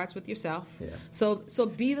 It starts with yourself. Yeah. So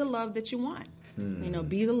be the love that you want. Mm.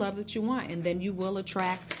 Be the love that you want, and then you will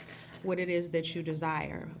attract what it is that you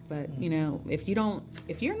desire. But, if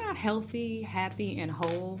you're not healthy, happy, and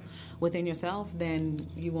whole within yourself, then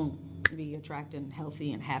you won't be attracting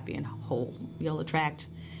healthy and happy and whole. You'll attract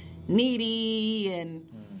needy and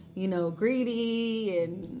greedy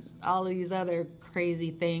and all of these other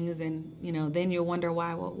crazy things, and then you'll wonder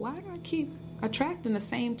why do I keep attracting the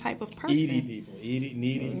same type of person? Needy people, needy,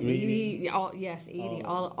 greedy. Needy,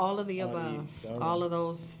 all of the above, all of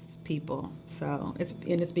those people. So it's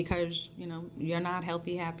because you're not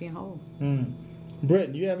healthy, happy, and whole. Mm.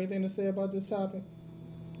 Britton, you have anything to say about this topic?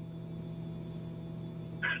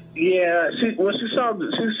 Yeah, she summed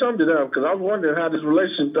it up, because I was wondering how this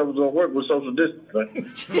relationship was going to work with social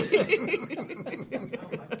distancing.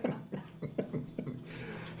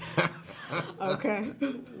 Okay.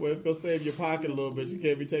 Well, it's going to save your pocket a little bit. You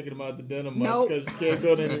can't be taking them out to dinner much because you can't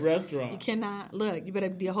go to any restaurant. You cannot. Look, you better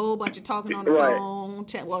do a whole bunch of talking on the phone.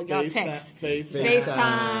 Y'all text.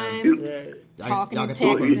 FaceTime. Right. Talking and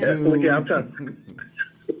texting.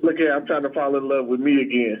 Look here, I'm trying to fall in love with me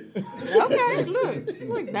again. Okay,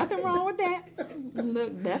 look, nothing wrong with that.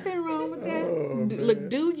 Look, nothing wrong with that. Look,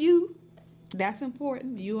 do you. That's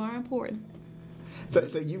important. You are important.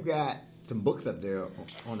 So you got some books up there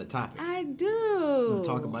on the topic. I do. You want to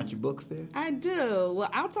talk about your books there? I do. Well,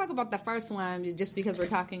 I'll talk about the first one just because we're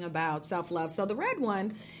talking about self-love. So the red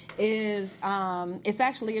one is it's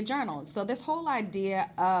actually a journal. So this whole idea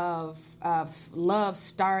of love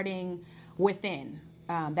starting within,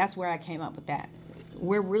 that's where I came up with that.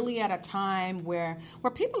 We're really at a time where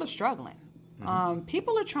people are struggling.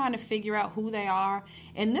 People are trying to figure out who they are,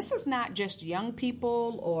 and this is not just young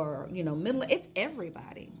people or middle. It's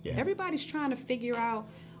everybody. Yeah. Everybody's trying to figure out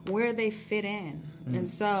where they fit in, and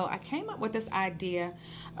so I came up with this idea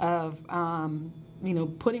of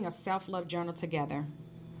putting a self-love journal together.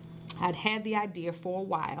 I'd had the idea for a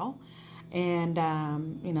while, and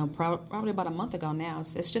probably about a month ago now.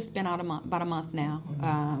 It's just been out about a month now.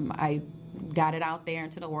 I got it out there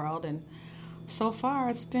into the world, and so far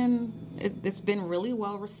it's been really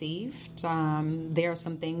well received. There are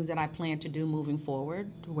some things that I plan to do moving forward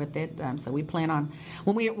with it. So we plan on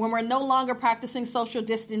when we're no longer practicing social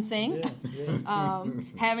distancing,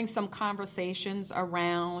 having some conversations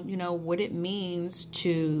around what it means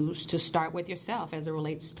to start with yourself as it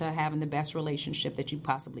relates to having the best relationship that you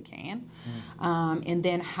possibly can, and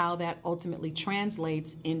then how that ultimately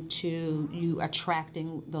translates into you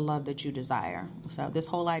attracting the love that you desire. So this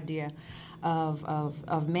whole idea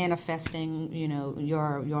of manifesting,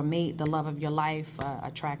 your mate, the love of your life,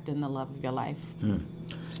 attracting the love of your life.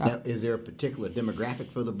 So. Now, is there a particular demographic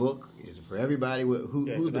for the book? Is it for everybody? Who's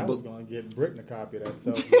the book? I was going to get Britton a copy of that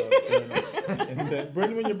self-love journal and said,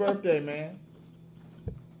 "Britton, when your birthday, man?"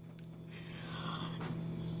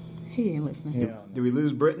 He ain't listening. Do we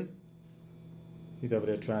lose Britton? He's over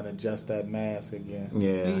there trying to adjust that mask again.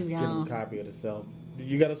 Yeah. He's Give him gone. a copy of the self.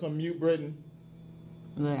 You got us on mute, Britton?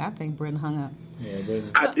 Look, I think Britton hung up. Yeah,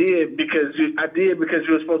 Britton. I did because you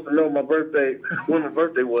were supposed to know my birthday when my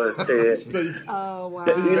birthday was, Ted. Oh wow!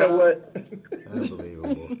 You know what?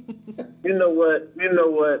 Unbelievable. You know what?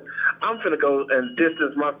 I'm finna go and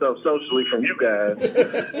distance myself socially from you guys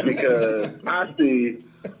because I see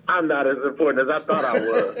I'm not as important as I thought I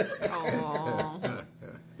was. Aww.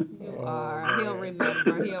 You are. He'll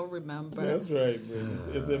remember. That's right, Britton.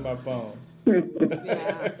 It's in my phone.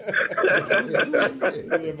 Yeah. It's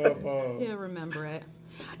in my phone. He'll remember it.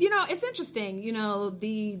 It's interesting.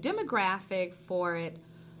 The demographic for it.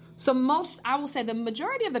 So I will say the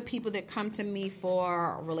majority of the people that come to me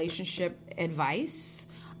for relationship advice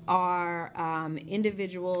are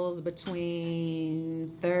individuals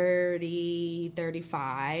between 30,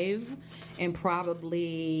 35, and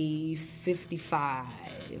probably 55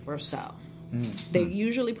 or so. They're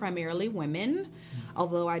usually primarily women,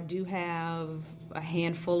 although I do have a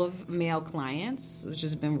handful of male clients, which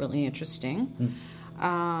has been really interesting.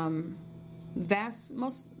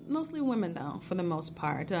 Mostly women, though, for the most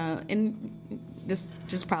part. And this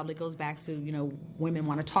just probably goes back to, women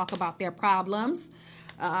want to talk about their problems.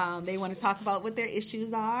 They want to talk about what their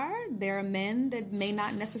issues are. There are men that may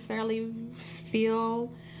not necessarily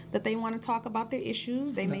feel that they want to talk about their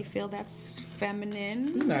issues. They may feel that's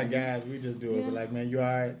feminine. We're not guys. We just do it. But like, man, you all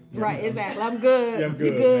right? Right, exactly. I'm good. Yeah, I'm good.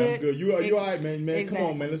 You good? Man, I'm good. You all right, man? Man, Exactly.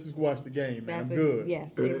 come on, man. Let's just watch the game, man. I'm That's good.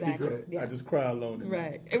 Yes, exactly. Yeah. I just cry alone.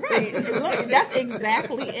 Right. Look, that's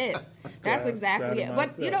exactly it. That's exactly it.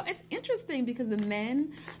 But myself. it's interesting because the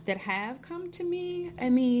men that have come to me, I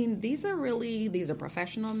mean, these are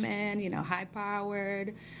professional men, high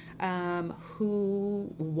powered,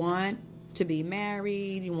 who want to be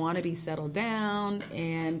married, you want to be settled down,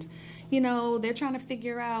 and they're trying to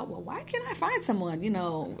figure out, well, why can't I find someone?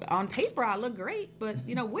 On paper I look great, but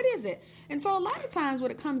what is it? And so a lot of times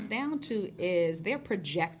what it comes down to is they're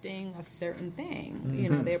projecting a certain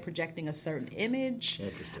thing. They're projecting a certain image.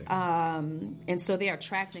 Interesting. And so they're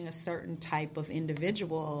attracting a certain type of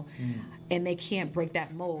individual, and they can't break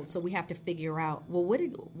that mold. So we have to figure out,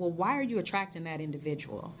 why are you attracting that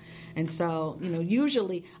individual? And so,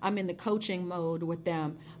 usually I'm in the coaching mode with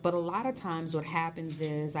them, but a lot of times what happens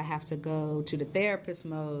is I have to go to the therapist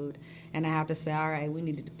mode, and I have to say, all right, we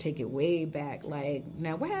need to take it way back. Like,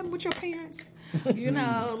 now what happened with your parents?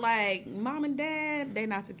 Like mom and dad, they're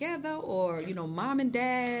not together, or, mom and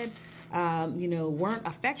dad, weren't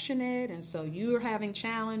affectionate, and so you're having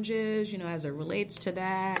challenges, as it relates to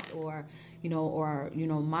that, or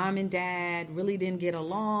mom and dad really didn't get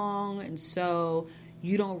along, and so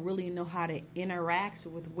you don't really know how to interact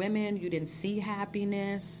with women. You didn't see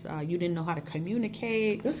happiness. You didn't know how to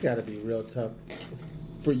communicate. That's got to be real tough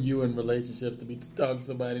for you in relationships to be talking to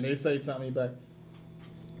somebody and they say something, you're like,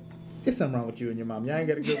 There's something wrong with you and your mom. Y'all ain't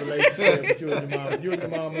got a good relationship with you and your mama. You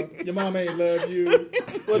and your mama ain't love you.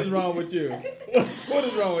 What is wrong with you? What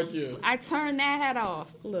is wrong with you? I turn that hat off.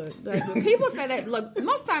 Look, like, when people say that, look,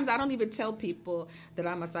 most times I don't even tell people that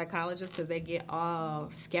I'm a psychologist because they get all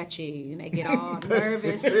sketchy and they get all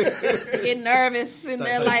nervous, and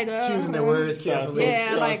they're like, choosing their words carefully.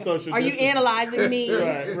 Yeah, like, are you analyzing me?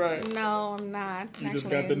 Right. No, I'm not. You just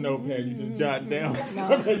got the notepad. You just jot down.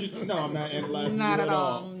 No, I'm not analyzing not you at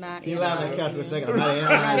all. I'm not. Can you lie on that couch for a second? I'm not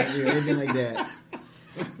analyzing you or anything like that.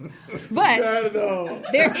 But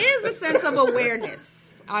there is a sense of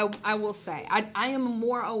awareness, I will say. I am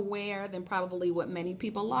more aware than probably what many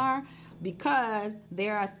people are, because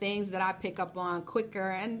there are things that I pick up on quicker,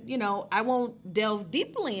 and, I won't delve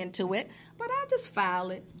deeply into it, but I'll just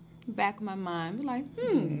file it back of my mind. Be like,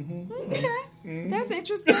 okay, that's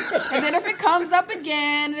interesting. And then if it comes up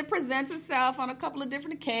again and it presents itself on a couple of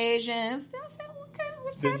different occasions, they'll say, okay,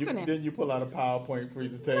 what's happening? Then you pull out a PowerPoint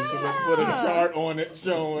presentation with a chart on it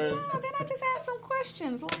showing. No, then I just ask some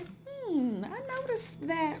questions like, I noticed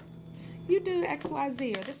that you do X, Y,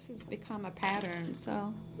 Z, or this has become a pattern,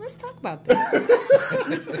 so let's talk about this.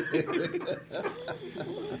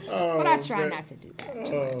 But I try not to do that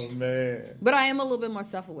too much. Oh, man. But I am a little bit more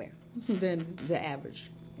self-aware than the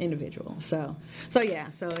average individual. So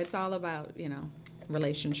it's all about,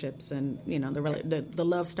 relationships and, the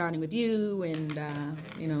love starting with you and,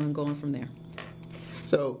 and going from there.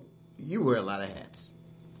 So you wear a lot of hats,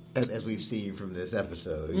 as we've seen from this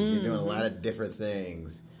episode. You're doing a lot of different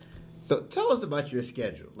things. So tell us about your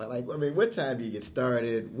schedule. What time do you get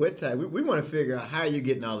started? What time? We want to figure out how you're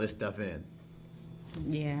getting all this stuff in.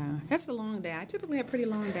 Yeah, that's a long day. I typically have pretty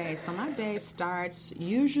long days. So my day starts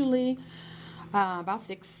usually about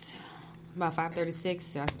 6, about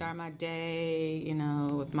 5:36. I start my day,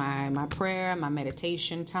 with my prayer, my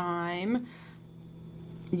meditation time.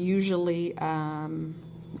 Usually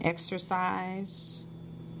exercise.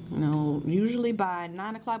 Usually by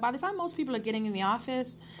 9 o'clock. By the time most people are getting in the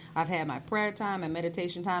office, I've had my prayer time, my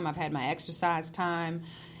meditation time, I've had my exercise time,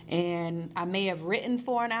 and I may have written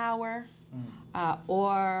for an hour,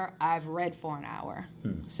 or I've read for an hour.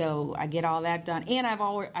 So I get all that done, and I've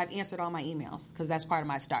answered all my emails because that's part of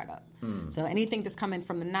my startup. So anything that's coming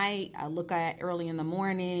from the night, I look at early in the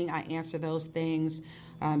morning, I answer those things.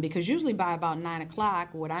 Because usually by about 9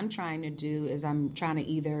 o'clock, what I'm trying to do is I'm trying to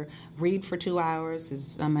either read for 2 hours,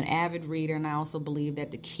 because I'm an avid reader, and I also believe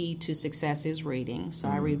that the key to success is reading. So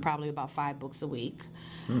I read probably about 5 books a week.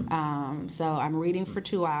 So I'm reading for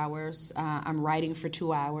 2 hours. I'm writing for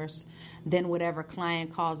 2 hours. Then whatever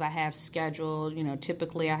client calls I have scheduled,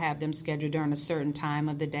 typically I have them scheduled during a certain time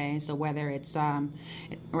of the day. So whether it's,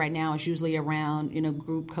 right now it's usually around,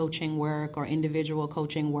 group coaching work or individual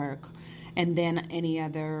coaching work. And then any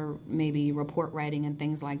other maybe report writing and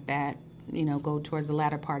things like that, go towards the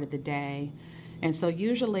latter part of the day. And so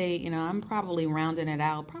usually, I'm probably rounding it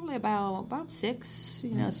out probably about 6,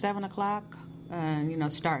 7 o'clock,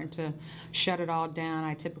 starting to shut it all down.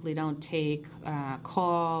 I typically don't take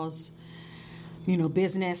calls,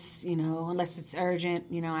 business, unless it's urgent,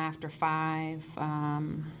 after 5.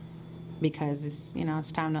 Because it's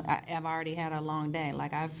time to. I've already had a long day.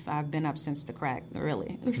 Like I've been up since the crack,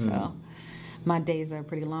 really. So my days are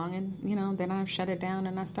pretty long, and then I shut it down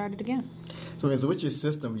and I start it again. So what's your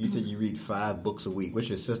system? You said you read 5 books a week. What's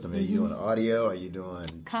your system? Are you doing audio? Are you doing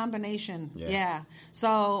combination? Yeah.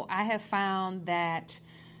 So I have found that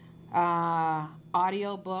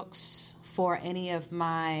audio books for any of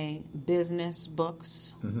my business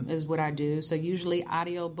books is what I do. So usually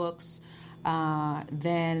audio books.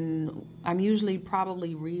 Then I'm usually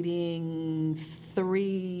probably reading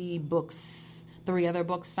 3 other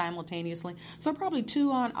books simultaneously. So probably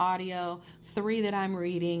 2 on audio, 3 that I'm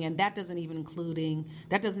reading, and that doesn't even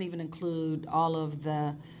include all of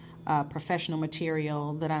the professional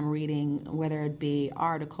material that I'm reading, whether it be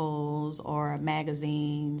articles or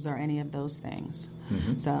magazines or any of those things.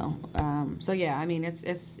 So yeah, I mean,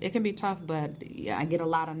 it can be tough, but yeah, I get a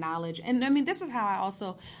lot of knowledge, and I mean, this is how I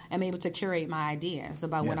also am able to curate my ideas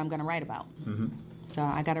about what I'm going to write about. So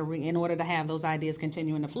I got to in order to have those ideas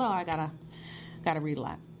continuing to flow, I gotta read a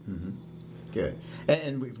lot. Good.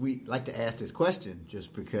 And we like to ask this question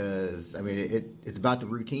just because, I mean, it's about the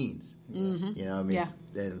routines.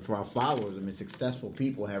 And for our followers, successful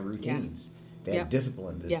people have routines. They have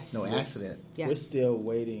discipline. There's no accident. We're still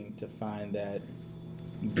waiting to find that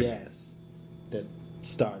guest that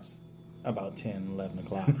starts about 10, 11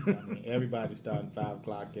 o'clock. Everybody's starting 5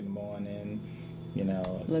 o'clock in the morning.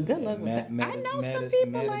 Look good luck with that. I know some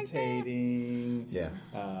people like that. Meditating.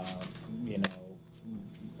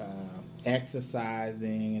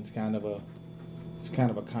 Exercising. It's kind of It's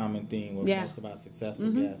kind of a common theme with most of our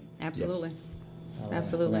successful guests. Absolutely.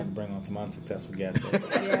 Absolutely. We're going to bring on some unsuccessful guests.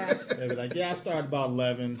 Yeah. They'll be like, I started about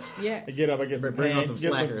 11. Yeah. I get up, I get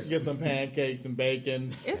Some some pancakes and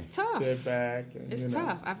bacon. It's tough. Sit back. And, It's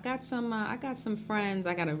tough. I've got some. I got some friends.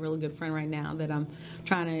 I got a really good friend right now that I'm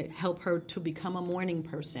trying to help her to become a morning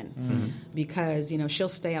person because she'll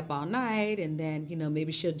stay up all night and then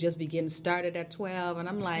maybe she'll just be getting started at 12 and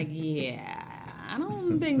I'm like, I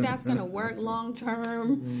don't think that's gonna work long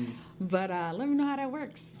term. But let me know how that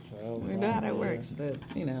works. Let me know how that works. But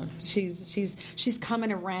she's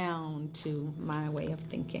coming around to my way of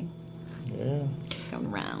thinking. Yeah.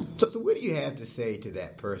 Coming around. So what do you have to say to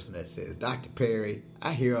that person that says, Dr. Perry,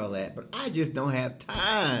 I hear all that, but I just don't have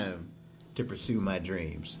time to pursue my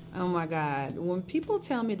dreams? Oh my God. When people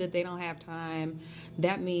tell me that they don't have time,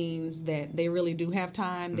 that means that they really do have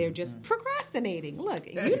time. They're just procrastinating. Look,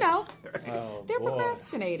 they're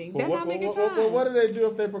procrastinating. They're not making time. Well, what do they do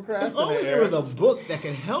if they procrastinate? If only there was a book that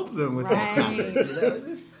could help them with that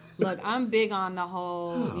topic. Look, I'm big on the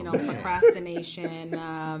whole, procrastination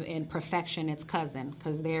and perfection. It's cousin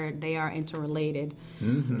because they are interrelated.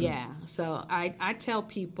 Yeah. So I tell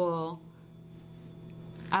people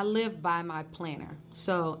I live by my planner.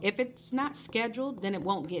 So if it's not scheduled, then it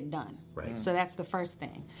won't get done. Right. So that's the first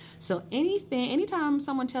thing. So anytime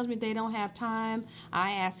someone tells me they don't have time,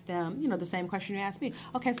 I ask them, the same question you asked me.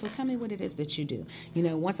 Okay, so tell me what it is that you do.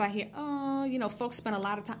 Once I hear, folks spend a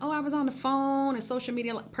lot of time. I was on the phone and social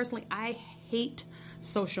media. Personally, I hate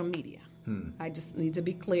social media. I just need to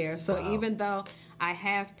be clear. So even though I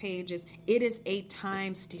have pages, it is a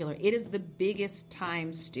time stealer. It is the biggest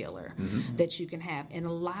time stealer that you can have. And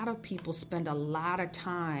a lot of people spend a lot of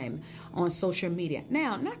time on social media.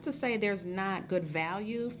 Now, not to say there's not good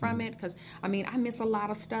value from it, because, I miss a lot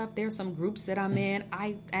of stuff. There's some groups that I'm in.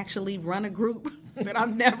 I actually run a group that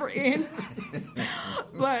I'm never in,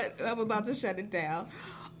 but I'm about to shut it down.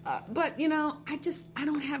 But, I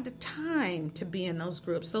don't have the time to be in those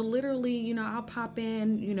groups. So literally, I'll pop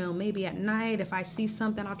in, maybe at night. If I see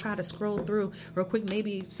something, I'll try to scroll through real quick.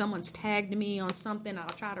 Maybe someone's tagged me on something. I'll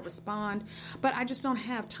try to respond. But I just don't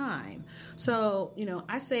have time. So,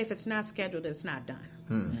 I say if it's not scheduled, it's not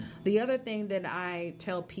done. The other thing that I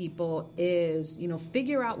tell people is,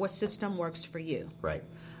 figure out what system works for you. Right.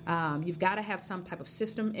 You've got to have some type of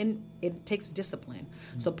system, and it takes discipline.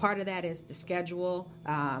 So part of that is the schedule.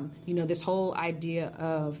 This whole idea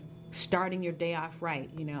of starting your day off right.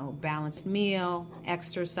 Balanced meal,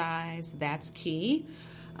 exercise, that's key.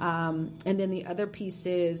 And then the other piece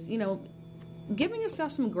is, giving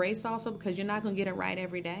yourself some grace also, because you're not going to get it right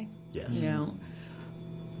every day. Yes.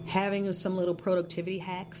 Having some little productivity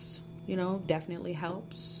hacks. Definitely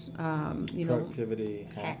helps. Productivity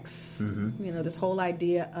hacks. This whole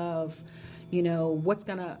idea of, what's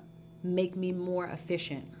going to make me more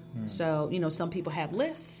efficient. So, some people have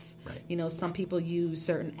lists. Right. Some people use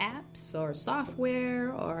certain apps or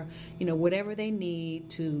software or, whatever they need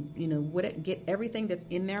to, get everything that's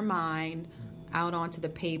in their mind out onto the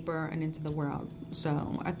paper and into the world.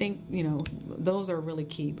 So I think, those are really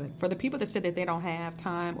key. But for the people that said that they don't have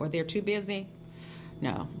time or they're too busy,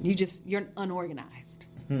 no, you're unorganized.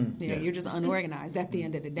 You're just unorganized at the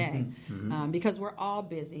end of the day because we're all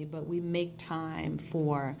busy, but we make time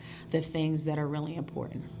for the things that are really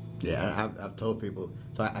important. Yeah, I've told people,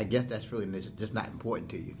 so I guess that's really just not important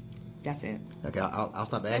to you. That's it. Okay, I'll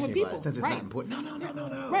stop Same asking with you about people. it since it's Right. not important.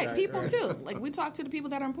 No. Right, people too. Like we talk to the people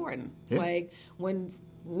that are important. Yeah. Like when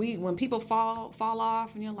people fall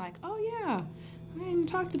off and you're like, oh yeah, I didn't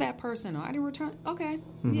talk to that person or I didn't return. Okay,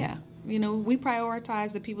 yeah. We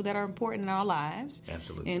prioritize the people that are important in our lives.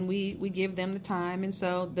 Absolutely. And we give them the time. And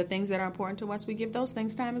so the things that are important to us, we give those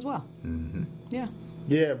things time as well. Yeah.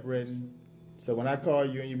 Yeah, Britton. So when I call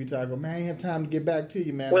you and you be talking, man, I ain't have time to get back to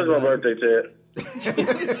you, man. When's my birthday, Ted?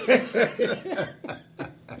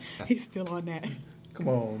 He's still on that. Come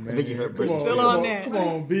on, man. I think you heard Come Britton. on, Still on that. Come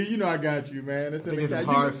on, B. You know I got you, man. It's some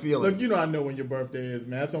hard feelings. Look, I know when your birthday is,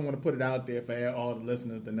 man. I just don't want to put it out there for all the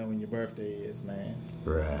listeners to know when your birthday is, man.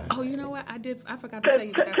 Right. Oh, you know what? I forgot to tell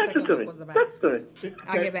you what that second book was about.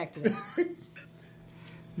 I'll get back to it.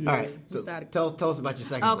 All right. So tell us about your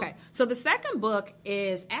second book. Okay. So the second book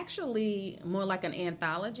is actually more like an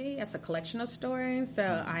anthology. It's a collection of stories.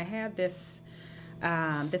 So I had this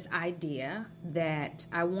idea that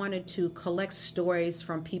I wanted to collect stories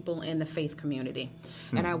from people in the faith community.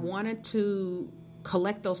 And I wanted to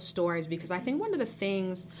collect those stories because I think one of the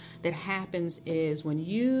things that happens is when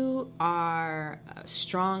you are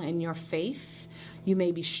strong in your faith, you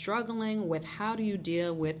may be struggling with how do you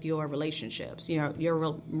deal with your relationships,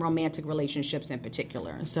 your romantic relationships in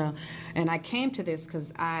particular. And I came to this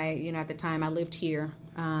because at the time I lived here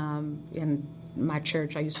in my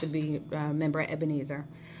church. I used to be a member of Ebenezer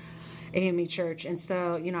AME Church. And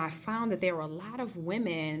so, I found that there were a lot of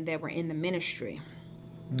women that were in the ministry.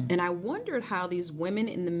 And I wondered how these women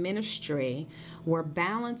in the ministry were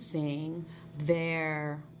balancing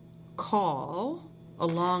their call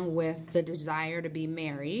along with the desire to be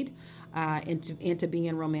married and to be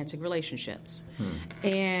in romantic relationships.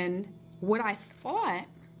 And what I thought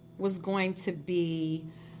was going to be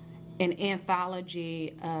an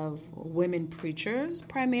anthology of women preachers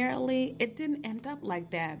primarily, it didn't end up like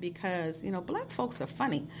that because, black folks are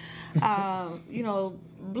funny.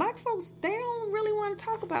 Black folks, they don't really want to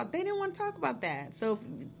talk about, they didn't want to talk about that. So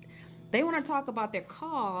they want to talk about their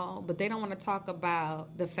call, but they don't want to talk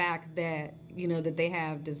about the fact that, that they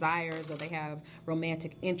have desires or they have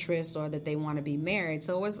romantic interests or that they want to be married.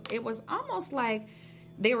 So it was almost like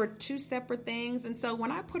they were two separate things. And so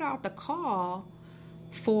when I put out the call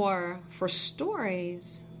for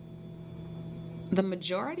stories, the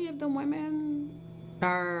majority of the women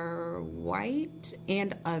are white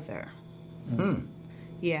and other.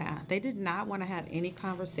 Yeah, they did not want to have any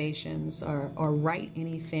conversations or write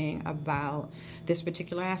anything about this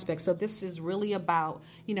particular aspect. So this is really about,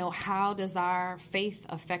 how does our faith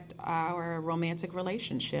affect our romantic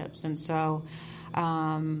relationships? And so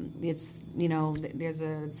it's, there's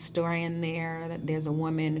a story in there that there's a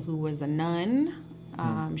woman who was a nun.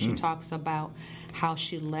 She talks about how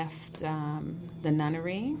she left the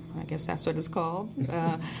nunnery. I guess that's what it's called.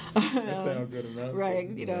 That sounds good enough. Right.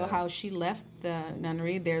 How she left the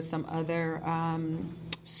nunnery. There's some other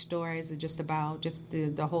stories just about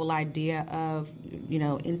the whole idea of,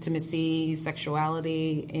 intimacy,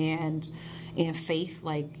 sexuality, and faith.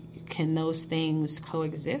 Like, can those things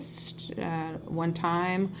coexist? One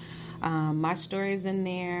time, my story's in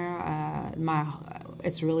there.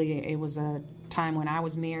 It was a time when I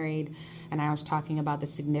was married, and I was talking about the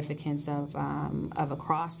significance of a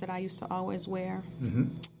cross that I used to always wear.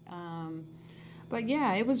 But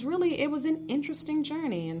yeah, it was an interesting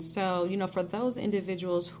journey. And so, for those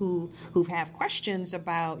individuals who have questions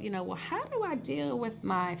about, well, how do I deal with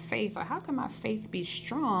my faith, or how can my faith be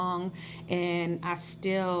strong and I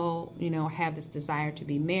still, have this desire to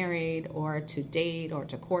be married or to date or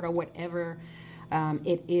to court or whatever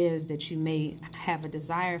it is that you may have a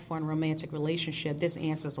desire for in a romantic relationship, this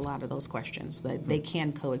answers a lot of those questions, that they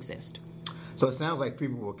can coexist. So it sounds like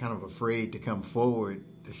people were kind of afraid to come forward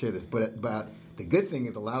to share this, but the good thing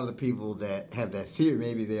is a lot of the people that have that fear,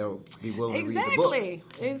 maybe they'll be willing to read the book.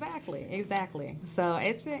 Exactly. So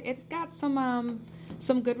it's got some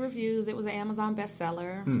good reviews. It was an Amazon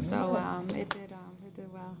bestseller, so it did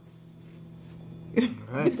well.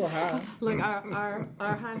 Right. Look, our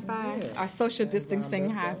high five, our social distancing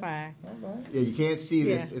high five. Yeah, you can't see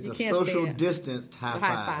this. Yeah, it's you a can't social see it. distanced high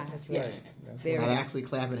five. That's Yes. right. That's There Not we go. actually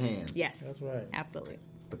clapping hands. Yes. That's right. Absolutely.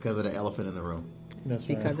 Because of the elephant in the room. That's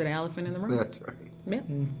right. Because of the elephant in the room. That's right. Yep.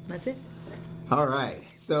 That's it. All right.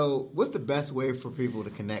 So what's the best way for people to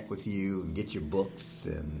connect with you and get your books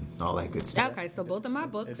and all that good stuff? Okay, so both of my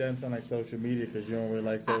books. It doesn't sound like social media because you don't really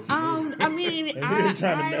like social media. I mean, And we ain't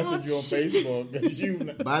trying to I will message you on Facebook because you.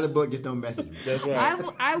 Buy the book, just don't message me. That's right.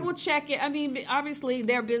 I will check it. I mean, obviously,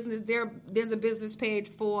 there's a business page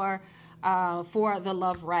for the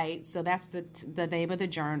Love Right. So that's the name of the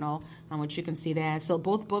journal on which you can see that. So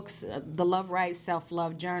both books, the Love Right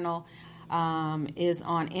Self-Love Journal, is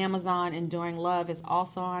on Amazon. Enduring Love is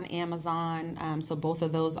also on Amazon. So both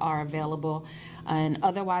of those are available. And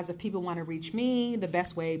otherwise, if people want to reach me, the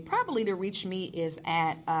best way probably to reach me is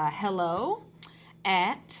at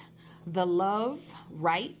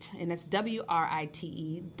hello@theloveright, and it's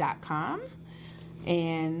WRITE.com.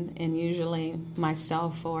 And usually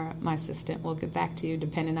myself or my assistant will get back to you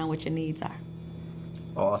depending on what your needs are.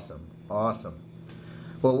 Awesome.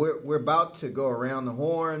 Well, we're about to go around the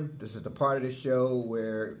horn. This is the part of the show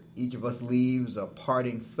where each of us leaves a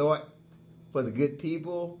parting thought for the good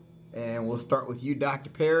people. And we'll start with you,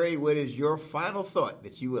 Dr. Perry. What is your final thought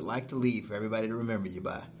that you would like to leave for everybody to remember you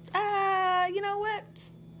by? You know what?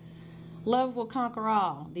 Love will conquer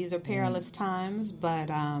all. These are perilous times,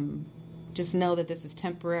 but just know that this is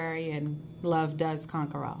temporary and love does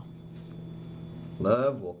conquer all.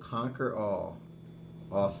 Love will conquer all.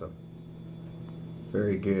 Awesome.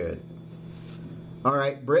 Very good. All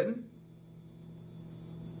right, Britton?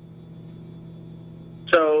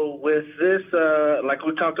 So with this, like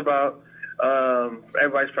we talked about,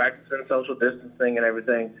 everybody's practicing social distancing and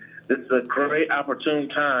everything. This is a great opportune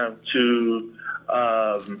time to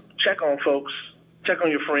check on folks check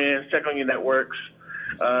on your friends, check on your networks,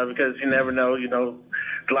 because you never know.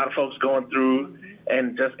 A lot of folks going through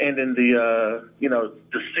and just ending the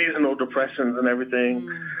seasonal depressions and everything.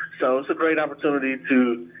 So it's a great opportunity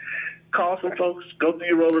to call some folks, go through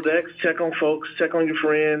your Rolodex, check on folks, check on your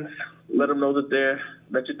friends, let them know that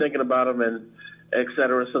you're thinking about them, and et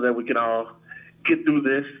cetera, so that we can all get through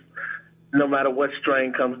this, no matter what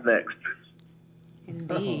strain comes next.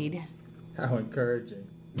 Indeed. How encouraging.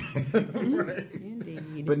 Right.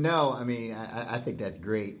 Indeed. But no, I mean, I think that's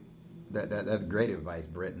great. That's great advice,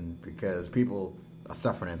 Britton, because people are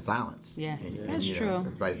suffering in silence. Yes, and, that's true.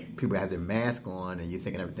 People have their mask on, and you're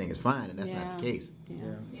thinking everything is fine, and that's not the case.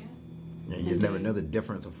 Yeah. You just never know the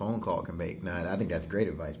difference a phone call can make. No, I think that's great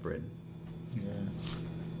advice, Britton. Yeah.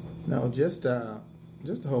 No, just the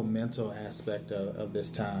whole mental aspect of this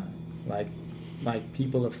time. Like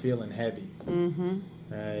people are feeling heavy. Mm-hmm.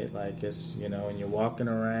 Right? Like it's, and you're walking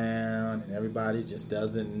around and everybody just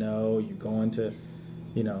doesn't know. You're going to,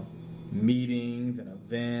 meetings and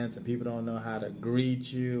events and people don't know how to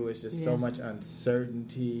greet you. It's just so much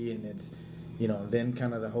uncertainty, and it's, then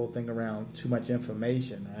kind of the whole thing around too much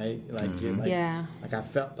information, right? Like I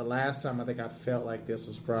felt the last time, I think I felt like this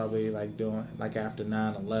was probably like after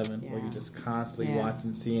 9/11, where you're just constantly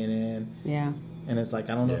watching CNN. Yeah. And it's like,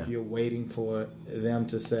 I don't know if you're waiting for them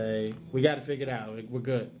to say, we got to figure it out, we're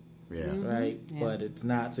good. Yeah. Right? Yeah. But it's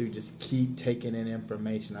not, so you just keep taking in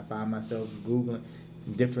information. I find myself Googling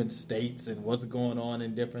different states and what's going on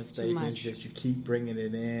in different states. And it's just, you keep bringing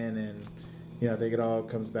it in, and I think it all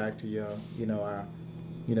comes back to your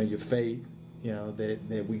faith,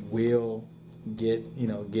 that we will get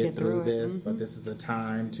through this. But this is a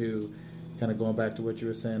time to kind of, going back to what you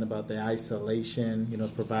were saying about the isolation,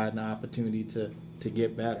 it's providing an opportunity to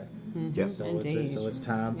get better. Mm-hmm. Yeah. So it's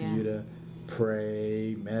time for you to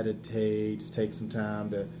pray, meditate, to take some time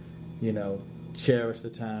to, cherish the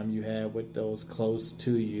time you have with those close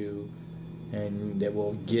to you, and that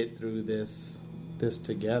we'll get through this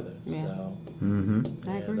together. Yeah. So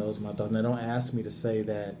I agree. Those are my thoughts. Now, don't ask me to say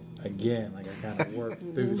that again. Like, I kind of worked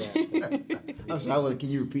through that. I'm sorry. Can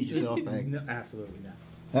you repeat yourself, Hank? No, absolutely not.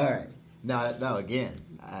 All right. No. Again,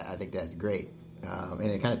 I think that's great, and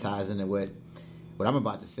it kind of ties into what I'm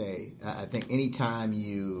about to say. I think anytime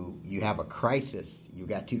you have a crisis, you've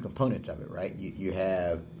got two components of it, right? You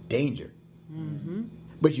have danger,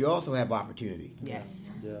 but you also have opportunity.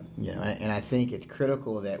 Yes. Yeah. And I think it's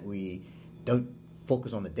critical that we don't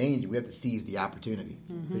focus on the danger. We have to seize the opportunity.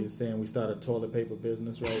 So you're saying we start a toilet paper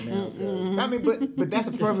business right now? I mean, but that's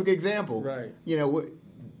a perfect example, right?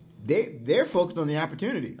 They're focused on the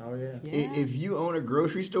opportunity. Oh yeah. If you own a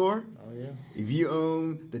grocery store, if you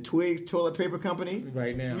own the Twigs toilet paper company,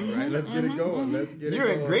 right now, right? Let's get it going.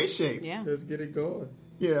 You're in great shape. Yeah. Let's get it going.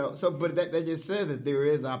 But that just says that there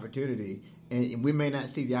is opportunity, and we may not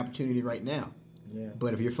see the opportunity right now. Yeah.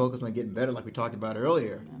 But if you're focused on getting better, like we talked about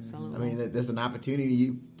earlier, absolutely. I mean, there's an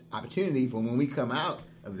opportunity for when we come out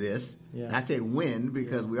of this. Yeah. And I said when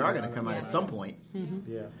because we are going to come out at some point.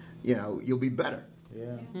 Mm-hmm. Yeah. You'll be better.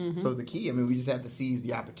 Yeah. Mm-hmm. So the key, I mean, we just have to seize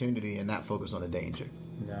the opportunity and not focus on the danger.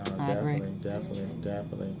 No, I agree.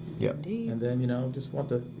 definitely. Yep. Indeed. And then just want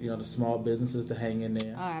the small businesses to hang in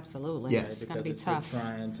there. Oh, absolutely. Yes. It's going to be it's tough. a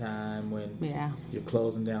trying time when you're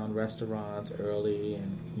closing down restaurants early,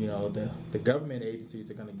 and the government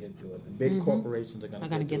agencies are going to get through it. The big corporations are going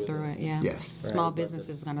to get through it. Yeah. Yes. Small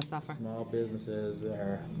businesses are going to suffer. Small businesses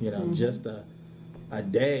are, just a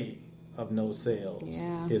day of no sales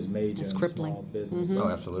is major It's in crippling. small business. Oh,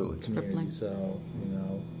 absolutely. Community. crippling. So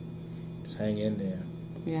just hang in there.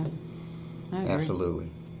 Yeah. I agree.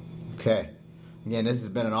 Absolutely. Okay. Again, this has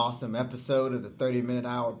been an awesome episode of the 30-Minute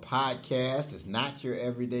Hour podcast. It's not your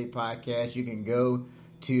everyday podcast. You can go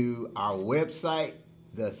to our website,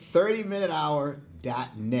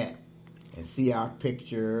 the30minutehour.net, and see our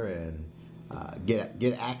picture and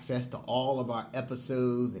get access to all of our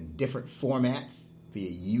episodes in different formats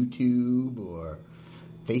via YouTube or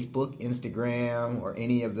Facebook, Instagram, or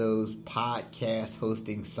any of those podcast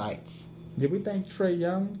hosting sites. Did we thank Trey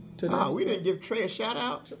Young today? We didn't give Trey a shout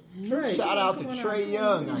out. Trey, Shout out to Trey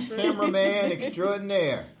Young, our cameraman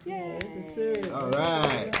extraordinaire. Yay. All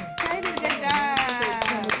right. Trey did a good job.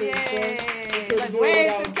 Yay. Look,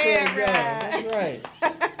 wave to the camera. That's right.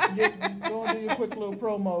 Go and do your quick little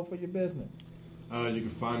promo for your business. You can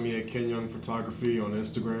find me at Ken Young Photography on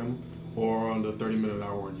Instagram or on the 30-Minute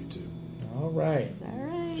Hour on YouTube. All right. All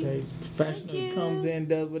right. Trey's professional. He comes in,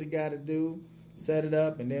 does what he got to do, set it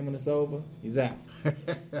up, and then when it's over, he's out.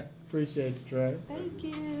 Appreciate you, Trey. Thank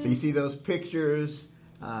you. So you see those pictures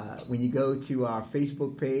when you go to our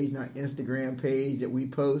Facebook page and our Instagram page that we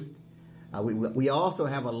post. We also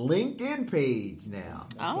have a LinkedIn page now.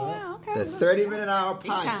 Oh, wow, okay. The 30-minute hour Big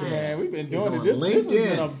time. podcast. Man, we've been is doing on it. This has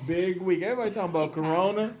been LinkedIn. a big week. Everybody talking about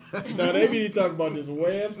Corona. No, they be talking about this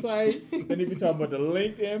website. Then they be talking about the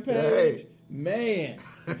LinkedIn page. Hey. Man,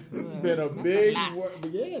 this has been a That's big a lot. work.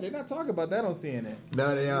 But yeah, they're not talking about that on CNN.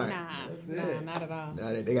 No, they aren't. it. Not at all.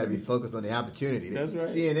 No, they got to be focused on the opportunity. That's right.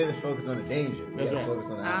 CNN is focused on the danger. We That's got to right. focus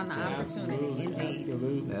on the On the opportunity. opportunity, indeed.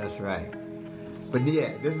 Absolutely. That's right. But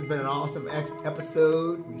yeah, this has been an awesome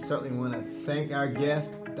episode. We certainly want to thank our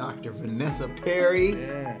guest, Dr. Vanessa Perry.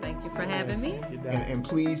 Yeah. Thank you for having me. Thank you, Doc. And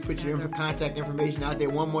please put your contact information out there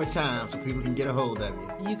one more time so people can get a hold of you.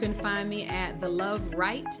 You can find me at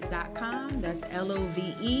theloveright.com. That's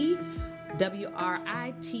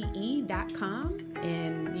LOVEWRITE.com.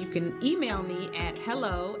 And you can email me at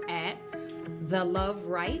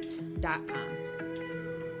hello@theloveright.com.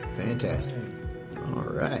 Fantastic. All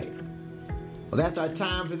right. Well, that's our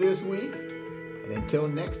time for this week. And until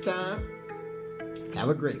next time, have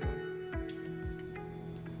a great one.